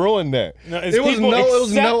 technology ruined that. No, it's it was people no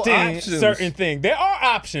accepting options. certain things. There are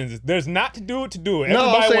options. There's not to do it. No,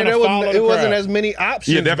 I'm Everybody saying wanna follow it the wasn't crowd. as many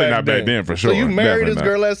options. Yeah, definitely not back then, for sure. So you married Definitely this not.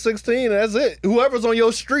 girl at 16, and that's it. Whoever's on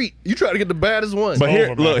your street, you try to get the baddest one. But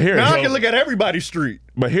here, look, here. now I can look at everybody's street.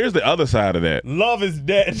 But here's the other side of that. Love is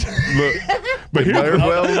dead. Look, but Very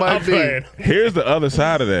well I'm might be. playing. here's the other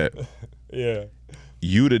side of that. Yeah.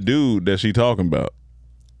 You the dude that she talking about.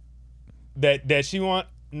 That she want.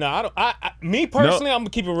 No, I don't. Me personally, I'm gonna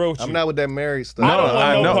keep it real with you. I'm not with that married stuff. I don't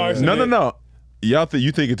want no person that- no. Y'all think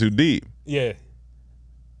you thinking too deep. Yeah.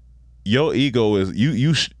 Your ego is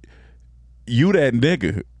you that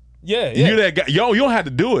nigga. Yeah. You that guy. Yo, you don't have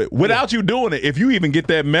to do it. Without you doing it, if you even get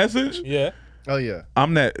that message, Yeah. Oh yeah.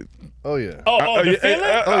 I'm that. Oh yeah. Oh, the feeling?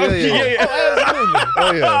 yeah. Absolutely.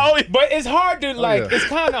 Oh yeah. But it's hard to like. yeah. It's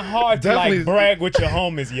kind of hard to Definitely. like brag with your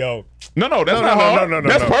homies, yo. No, that's No, not no, hard. no, no,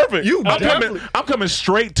 That's no. perfect. You I'm definitely- coming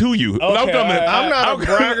straight to you. Okay, I'm coming. I'm not a I'm-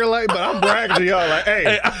 bragger like, but I'm bragging to y'all like,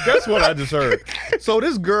 hey, guess what I just heard? So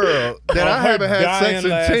this girl that I her haven't had dying sex in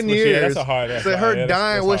last 10 wish, yeah, years that's a hard- that's said hard. her Yeah,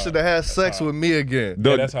 dying that's wish hard. to have sex with me again.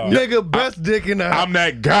 Yeah, that's hard. Nigga, best dick in the house. I'm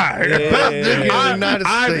that guy. Best dick in the I'm United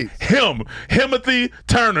States. him. Timothy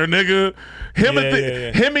Turner, nigga.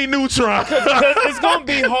 Hemi Neutron. Because it's gonna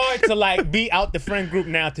be hard to like be out the friend group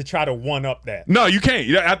now to try to one up that. No, you can't.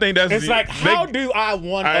 I think that's. It's like, how do I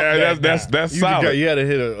one up that? That's You solid. had to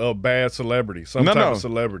hit a bad celebrity, some type of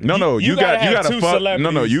celebrity. No, you gotta two fuck.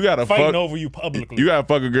 celebrities No, you gotta fighting fuck over you publicly. You gotta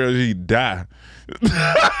fuck a girl. She die.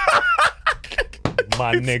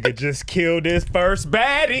 My nigga just killed his first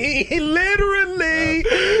baddie, literally.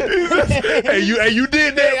 Hey, you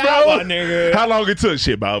did that, Yeah, bro. my nigga. How long it took?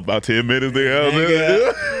 Shit, about 10 minutes.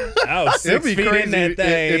 I was 6 feet in that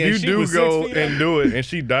thing. If and you she do was 6 go feet and up. do it and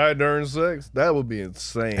she died during sex, that would be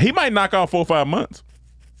insane. He might knock out 4 or 5 months.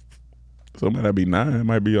 So it might not be 9. It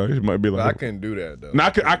might be like. I couldn't do that though. No,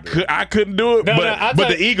 I couldn't do it. No, but no,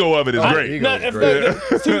 the ego of it is great. No,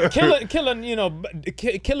 Ego's great. killing,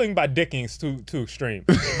 killing by dicking is too extreme.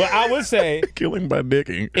 But I would say Killing by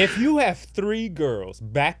dicking. if you have 3 girls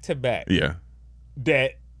back to back, Yeah.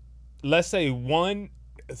 that let's say one,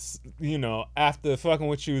 after fucking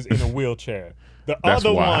with you is in a wheelchair, the That's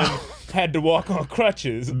other wild. one had to walk on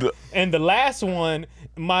crutches, and the last one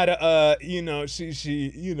might have,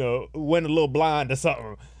 she went a little blind or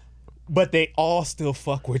something, but they all still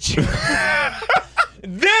fuck with you.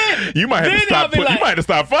 Then You might have to then stop. I'll be You like, might have to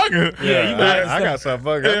stop fucking. Yeah, you might I got some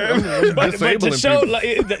fucking. I'm but disabling to show people.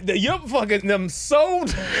 like you're fucking them so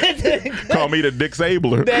Call me the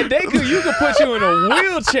Dick-sabler. that you could put you in a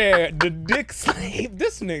wheelchair. The dick slave.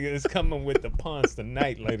 This nigga is coming with the puns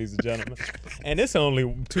tonight, ladies and gentlemen. And it's only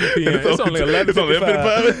 2 p.m. It's only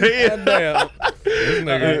 11:55. Yeah. Damn. This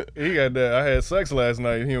nigga, he got that. I had sex last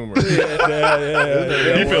night. Humor.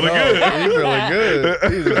 Yeah. You feeling good? He feeling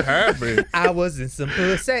good. He's just happy. I was in some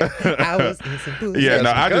pussy. I was in some pussy. Yeah, Got no,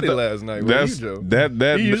 some I Cuddy just last night. that's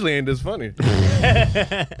that He usually ain't this funny.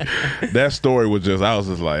 that story was just. I was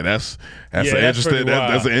just like, that's an interesting.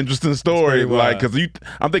 That's an interesting story. Like, because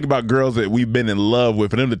I'm thinking about girls that we've been in love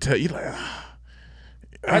with, for them to tell you like.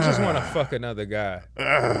 I just want to fuck another guy.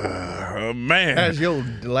 Man, That's your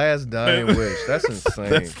last dying wish. That's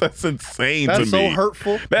insane. that's insane That's to so me.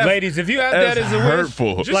 hurtful. Ladies, if you have that that's as a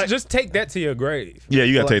hurtful. wish, just take that to your grave. Yeah,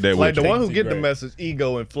 you gotta take that Like with the you. one who get the Right. message,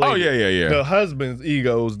 ego inflated. Oh, yeah. The husband's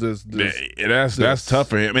ego is this. That's tough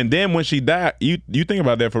for him. And then when she died, you think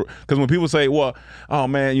about that because when people say, "Well, oh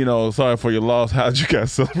man, sorry for your loss. How'd you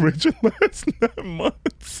guys celebrate your last 9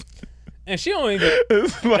 months?" And she don't even.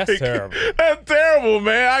 It's like, That's terrible. That's terrible,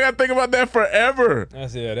 man. I gotta think about that forever.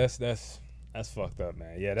 That's fucked up,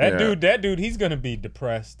 man. Yeah, that dude, he's gonna be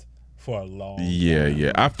depressed for a long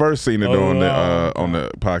Yeah. I first seen it on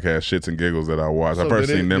the podcast Shits and Giggles that I watched. So I first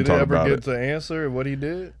seen them talk about it. Did he ever get to answer what he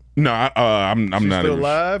did? No, I'm She's not still even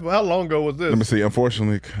alive. How long ago was this? Let me see.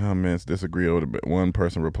 Unfortunately, comments disagree a little bit. One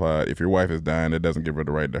person replied, "If your wife is dying, it doesn't give her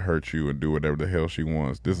the right to hurt you and do whatever the hell she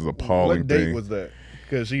wants." This is appalling. What date thing. was that?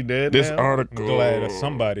 Because she dead This now? article. I'm glad that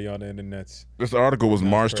somebody on the internet's. This article was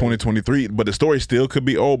March 2023, but the story still could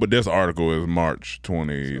be old. But this article is March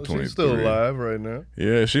 2023. So she's still alive right now.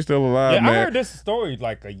 Yeah, she's still alive. Yeah, man. I heard this story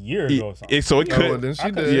like a year ago. Or something. So it could. then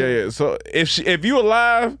she dead. Yeah. So if you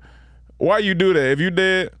alive, why you do that? If you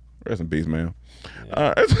dead, rest in peace, man.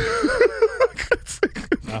 Yeah.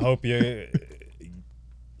 I hope you're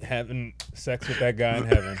having sex with that guy in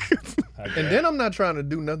heaven. And then I'm not trying to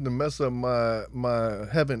do nothing to mess up my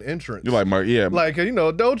heaven entrance. You're like, like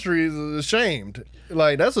adultery is ashamed.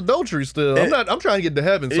 Like that's adultery still. I'm trying to get to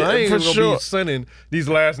heaven, so I ain't gonna be sinning these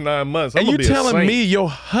last 9 months. And you telling me your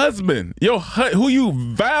husband, who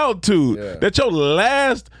you vowed to, that your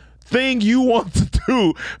last thing you want to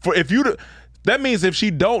do that means if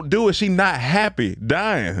she don't do it, she not happy,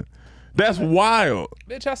 dying. That's wild.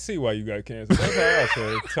 Bitch, I see why you got cancer. That's all I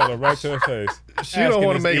say. Tell her right to her face. She don't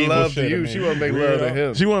want to make love to you. She want to make love to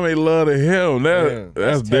him. She want to make love to him.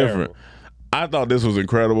 That's different. I thought this was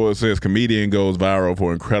incredible. It says comedian goes viral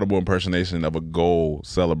for incredible impersonation of a goal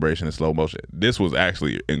celebration in slow motion. This was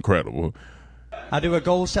actually incredible. I do a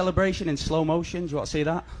goal celebration in slow motion. Do you want to see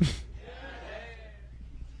that?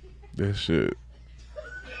 This shit.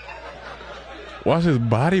 Watch his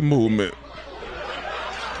body movement.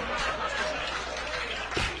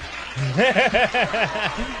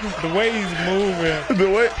 The way he's moving.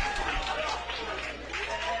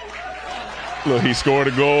 Look, he scored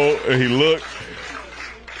a goal and he looked.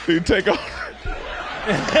 He take off.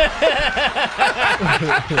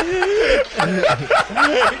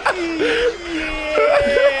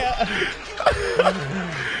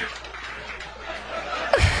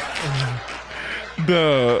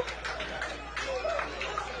 Duh.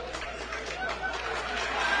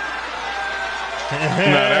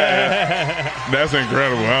 That's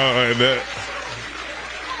incredible. I like that.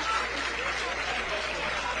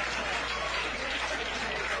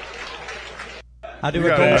 You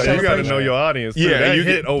got to know your audience. Too. Yeah, that you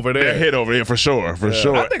hit over there. That hit over there for sure. I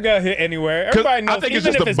think that hit anywhere. Everybody knows. I think even it's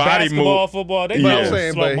just if the it's body basketball, move. football, they Yeah. know I'm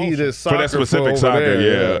saying, slow but he motion. did soccer for that specific over soccer,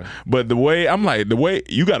 there. yeah. But the way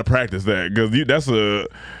you got to practice that because you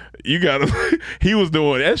got to. He was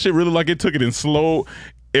doing that shit really like it took it in slow.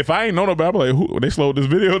 If I ain't known about it, I'm like, they slowed this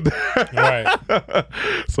video down. Right.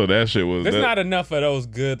 So that shit was. There's not enough of those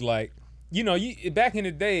good back in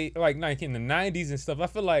the day, like in the 90s and stuff, I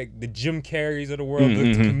feel like the Jim Carreys of the world,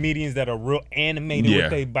 the comedians that are real animated with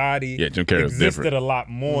their body, Jim Carrey existed a lot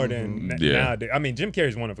more than nowadays. I mean, Jim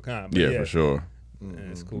Carrey's one of a kind. But for sure.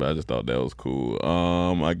 It's cool. But I just thought that was cool.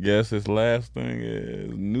 I guess this last thing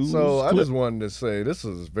is news. So I clip. just wanted to say this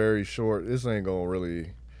is very short. This ain't gonna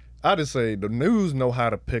really. I just say the news know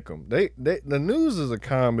how to pick them. The news is a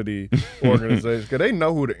comedy organization because they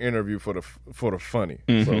know who to interview for the funny.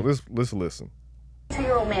 So let's listen.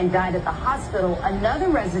 2-year-old man died at the hospital. Another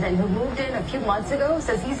resident who moved in a few months ago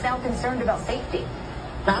says he's now concerned about safety.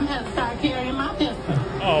 I'm going to start carrying my pistol.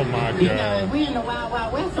 Oh my God! You know, if we in the Wild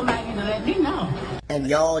Wild West, somebody need to let me know. And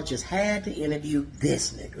y'all just had to interview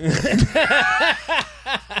this nigga.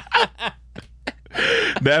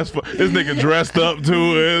 This nigga dressed up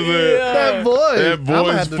too. That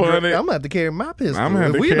boy's funny. I'm gonna have to carry my pistol. I'm gonna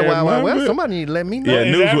have if to we in the carry Wild my Wild West, bit. somebody need to let me know. Yeah,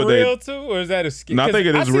 Is news that what real too, or is that a skit? No, I think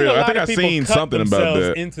it is real. I think I seen something about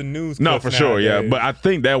that. Into news no, for sure, yeah. But I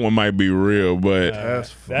think that one might be real. But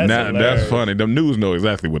that's funny. The news know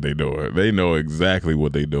exactly what they doing. They know exactly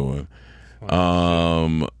what they doing.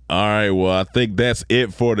 All right, well, I think that's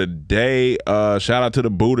it for today. Shout out to the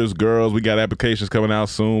Hooters girls. We got applications coming out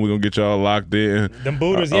soon. We're gonna get y'all locked in. Them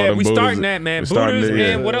Hooters, we starting that, man. Hooters,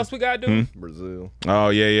 and what else we gotta do? Brazil. Oh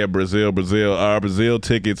yeah, Brazil. Brazil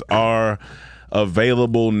tickets are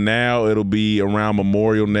available now. It'll be around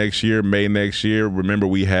Memorial next year, May next year. Remember,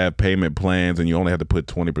 we have payment plans, and you only have to put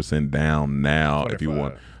 20% down now 25. if you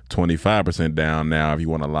want. 25% down now if you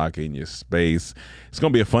want to lock in your space. It's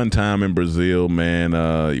going to be a fun time in Brazil, man.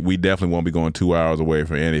 We definitely won't be going 2 hours away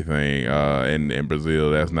from anything in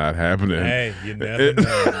Brazil. That's not happening. Hey, you never know.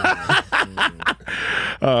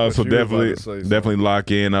 So definitely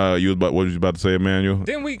lock in. What was you about to say, Emmanuel?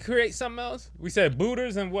 Didn't we create something else? We said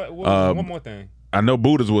booters and what one more thing? I know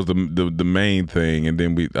Buddha's was the main thing, and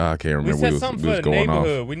then I can't remember. We said something for the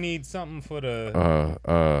neighborhood. We need something for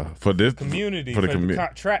the for this community for the new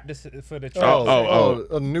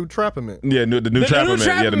trapament. Yeah, the new trapament.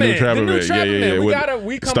 Yeah, the new trapament. Yeah.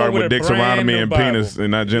 We come start up with Deuteronomy and penis,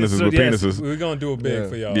 and not Genesis with penises. We're gonna do it big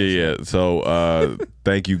for y'all. Yeah. So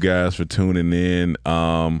thank you guys for tuning in.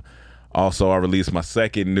 Also, I released my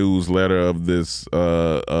second newsletter of this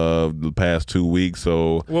of the past 2 weeks.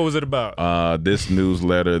 So, what was it about? This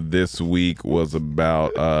newsletter this week was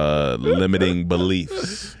about limiting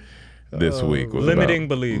beliefs. This week was limiting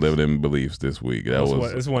about beliefs. Limiting beliefs this week. That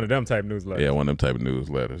was it's one of them type newsletters. Yeah, one of them type of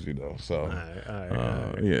newsletters. So, all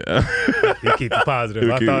right. Yeah. You keep it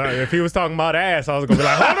positive. I thought if he was talking about ass, I was gonna be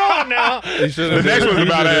like, hold on now. The next one's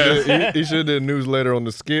about ass. He should have did a newsletter on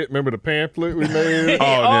the skit. Remember the pamphlet we made?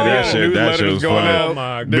 That shit was going funny. Oh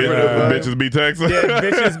my god. Bitches be texting. Yeah,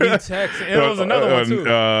 bitches be texting. It was another one too.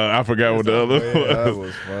 I forgot what the other one was. That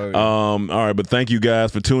was funny. All right, but thank you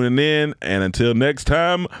guys for tuning in, and until next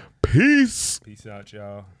time, peace. Peace out,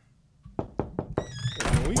 y'all.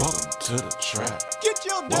 Welcome to the trap. Get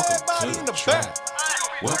your dead body in the back.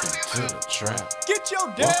 Welcome to the trap. Get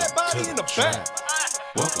your dead body in the back.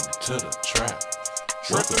 Welcome to the trap.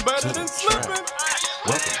 Tripping better than slipping.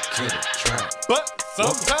 Welcome to the trap. But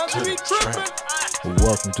sometimes we tripping.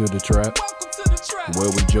 Welcome to the trap. Where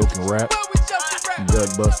we joke and rap. Gut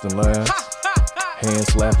busting laughs. Hand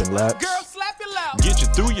slapping laps. Get you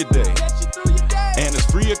through your day. And it's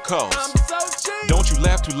free of cost. Don't you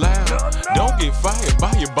laugh too loud. Don't get fired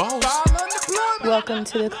by your boss. Welcome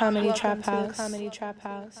to the Comedy Trap House.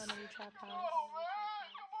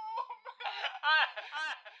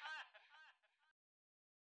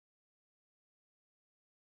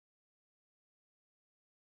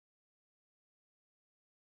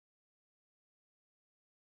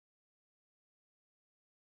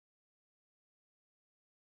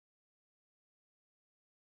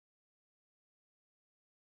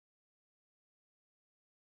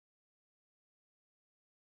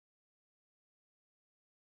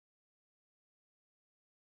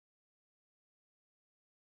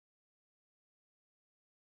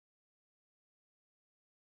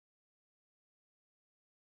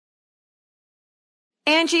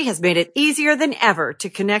 Angie has made it easier than ever to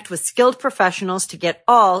connect with skilled professionals to get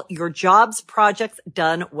all your jobs projects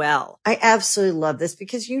done well. I absolutely love this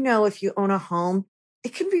because, if you own a home,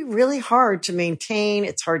 it can be really hard to maintain.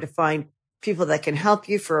 It's hard to find people that can help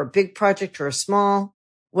you for a big project or a small.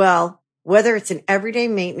 Well, whether it's in everyday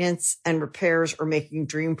maintenance and repairs or making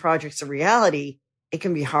dream projects a reality, it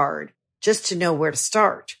can be hard just to know where to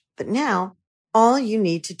start. But now all you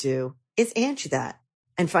need to do is Angie that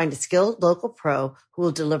and find a skilled local pro who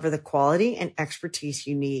will deliver the quality and expertise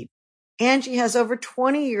you need. Angie has over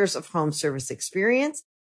 20 years of home service experience,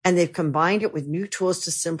 and they've combined it with new tools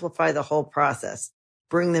to simplify the whole process.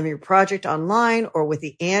 Bring them your project online or with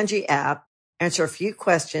the Angie app, answer a few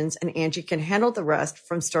questions, and Angie can handle the rest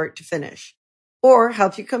from start to finish. Or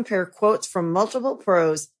help you compare quotes from multiple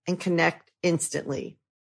pros and connect instantly,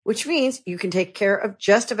 which means you can take care of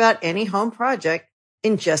just about any home project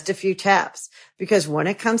in just a few taps. Because when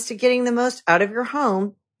it comes to getting the most out of your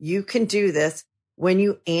home, you can do this when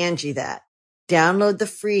you Angie that. Download the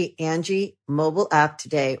free Angie mobile app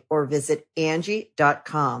today or visit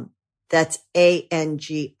Angie.com. That's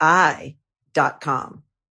ANGI.com.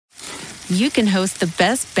 You can host the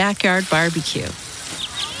best backyard barbecue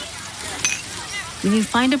when you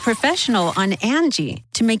find a professional on Angie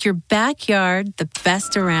to make your backyard the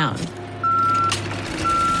best around.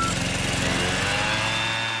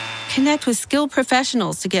 Connect with skilled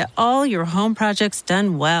professionals to get all your home projects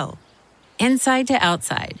done well. Inside to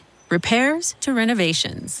outside, repairs to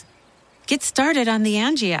renovations. Get started on the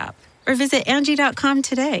Angie app or visit Angie.com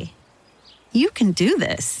today. You can do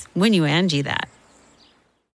this when you Angie that.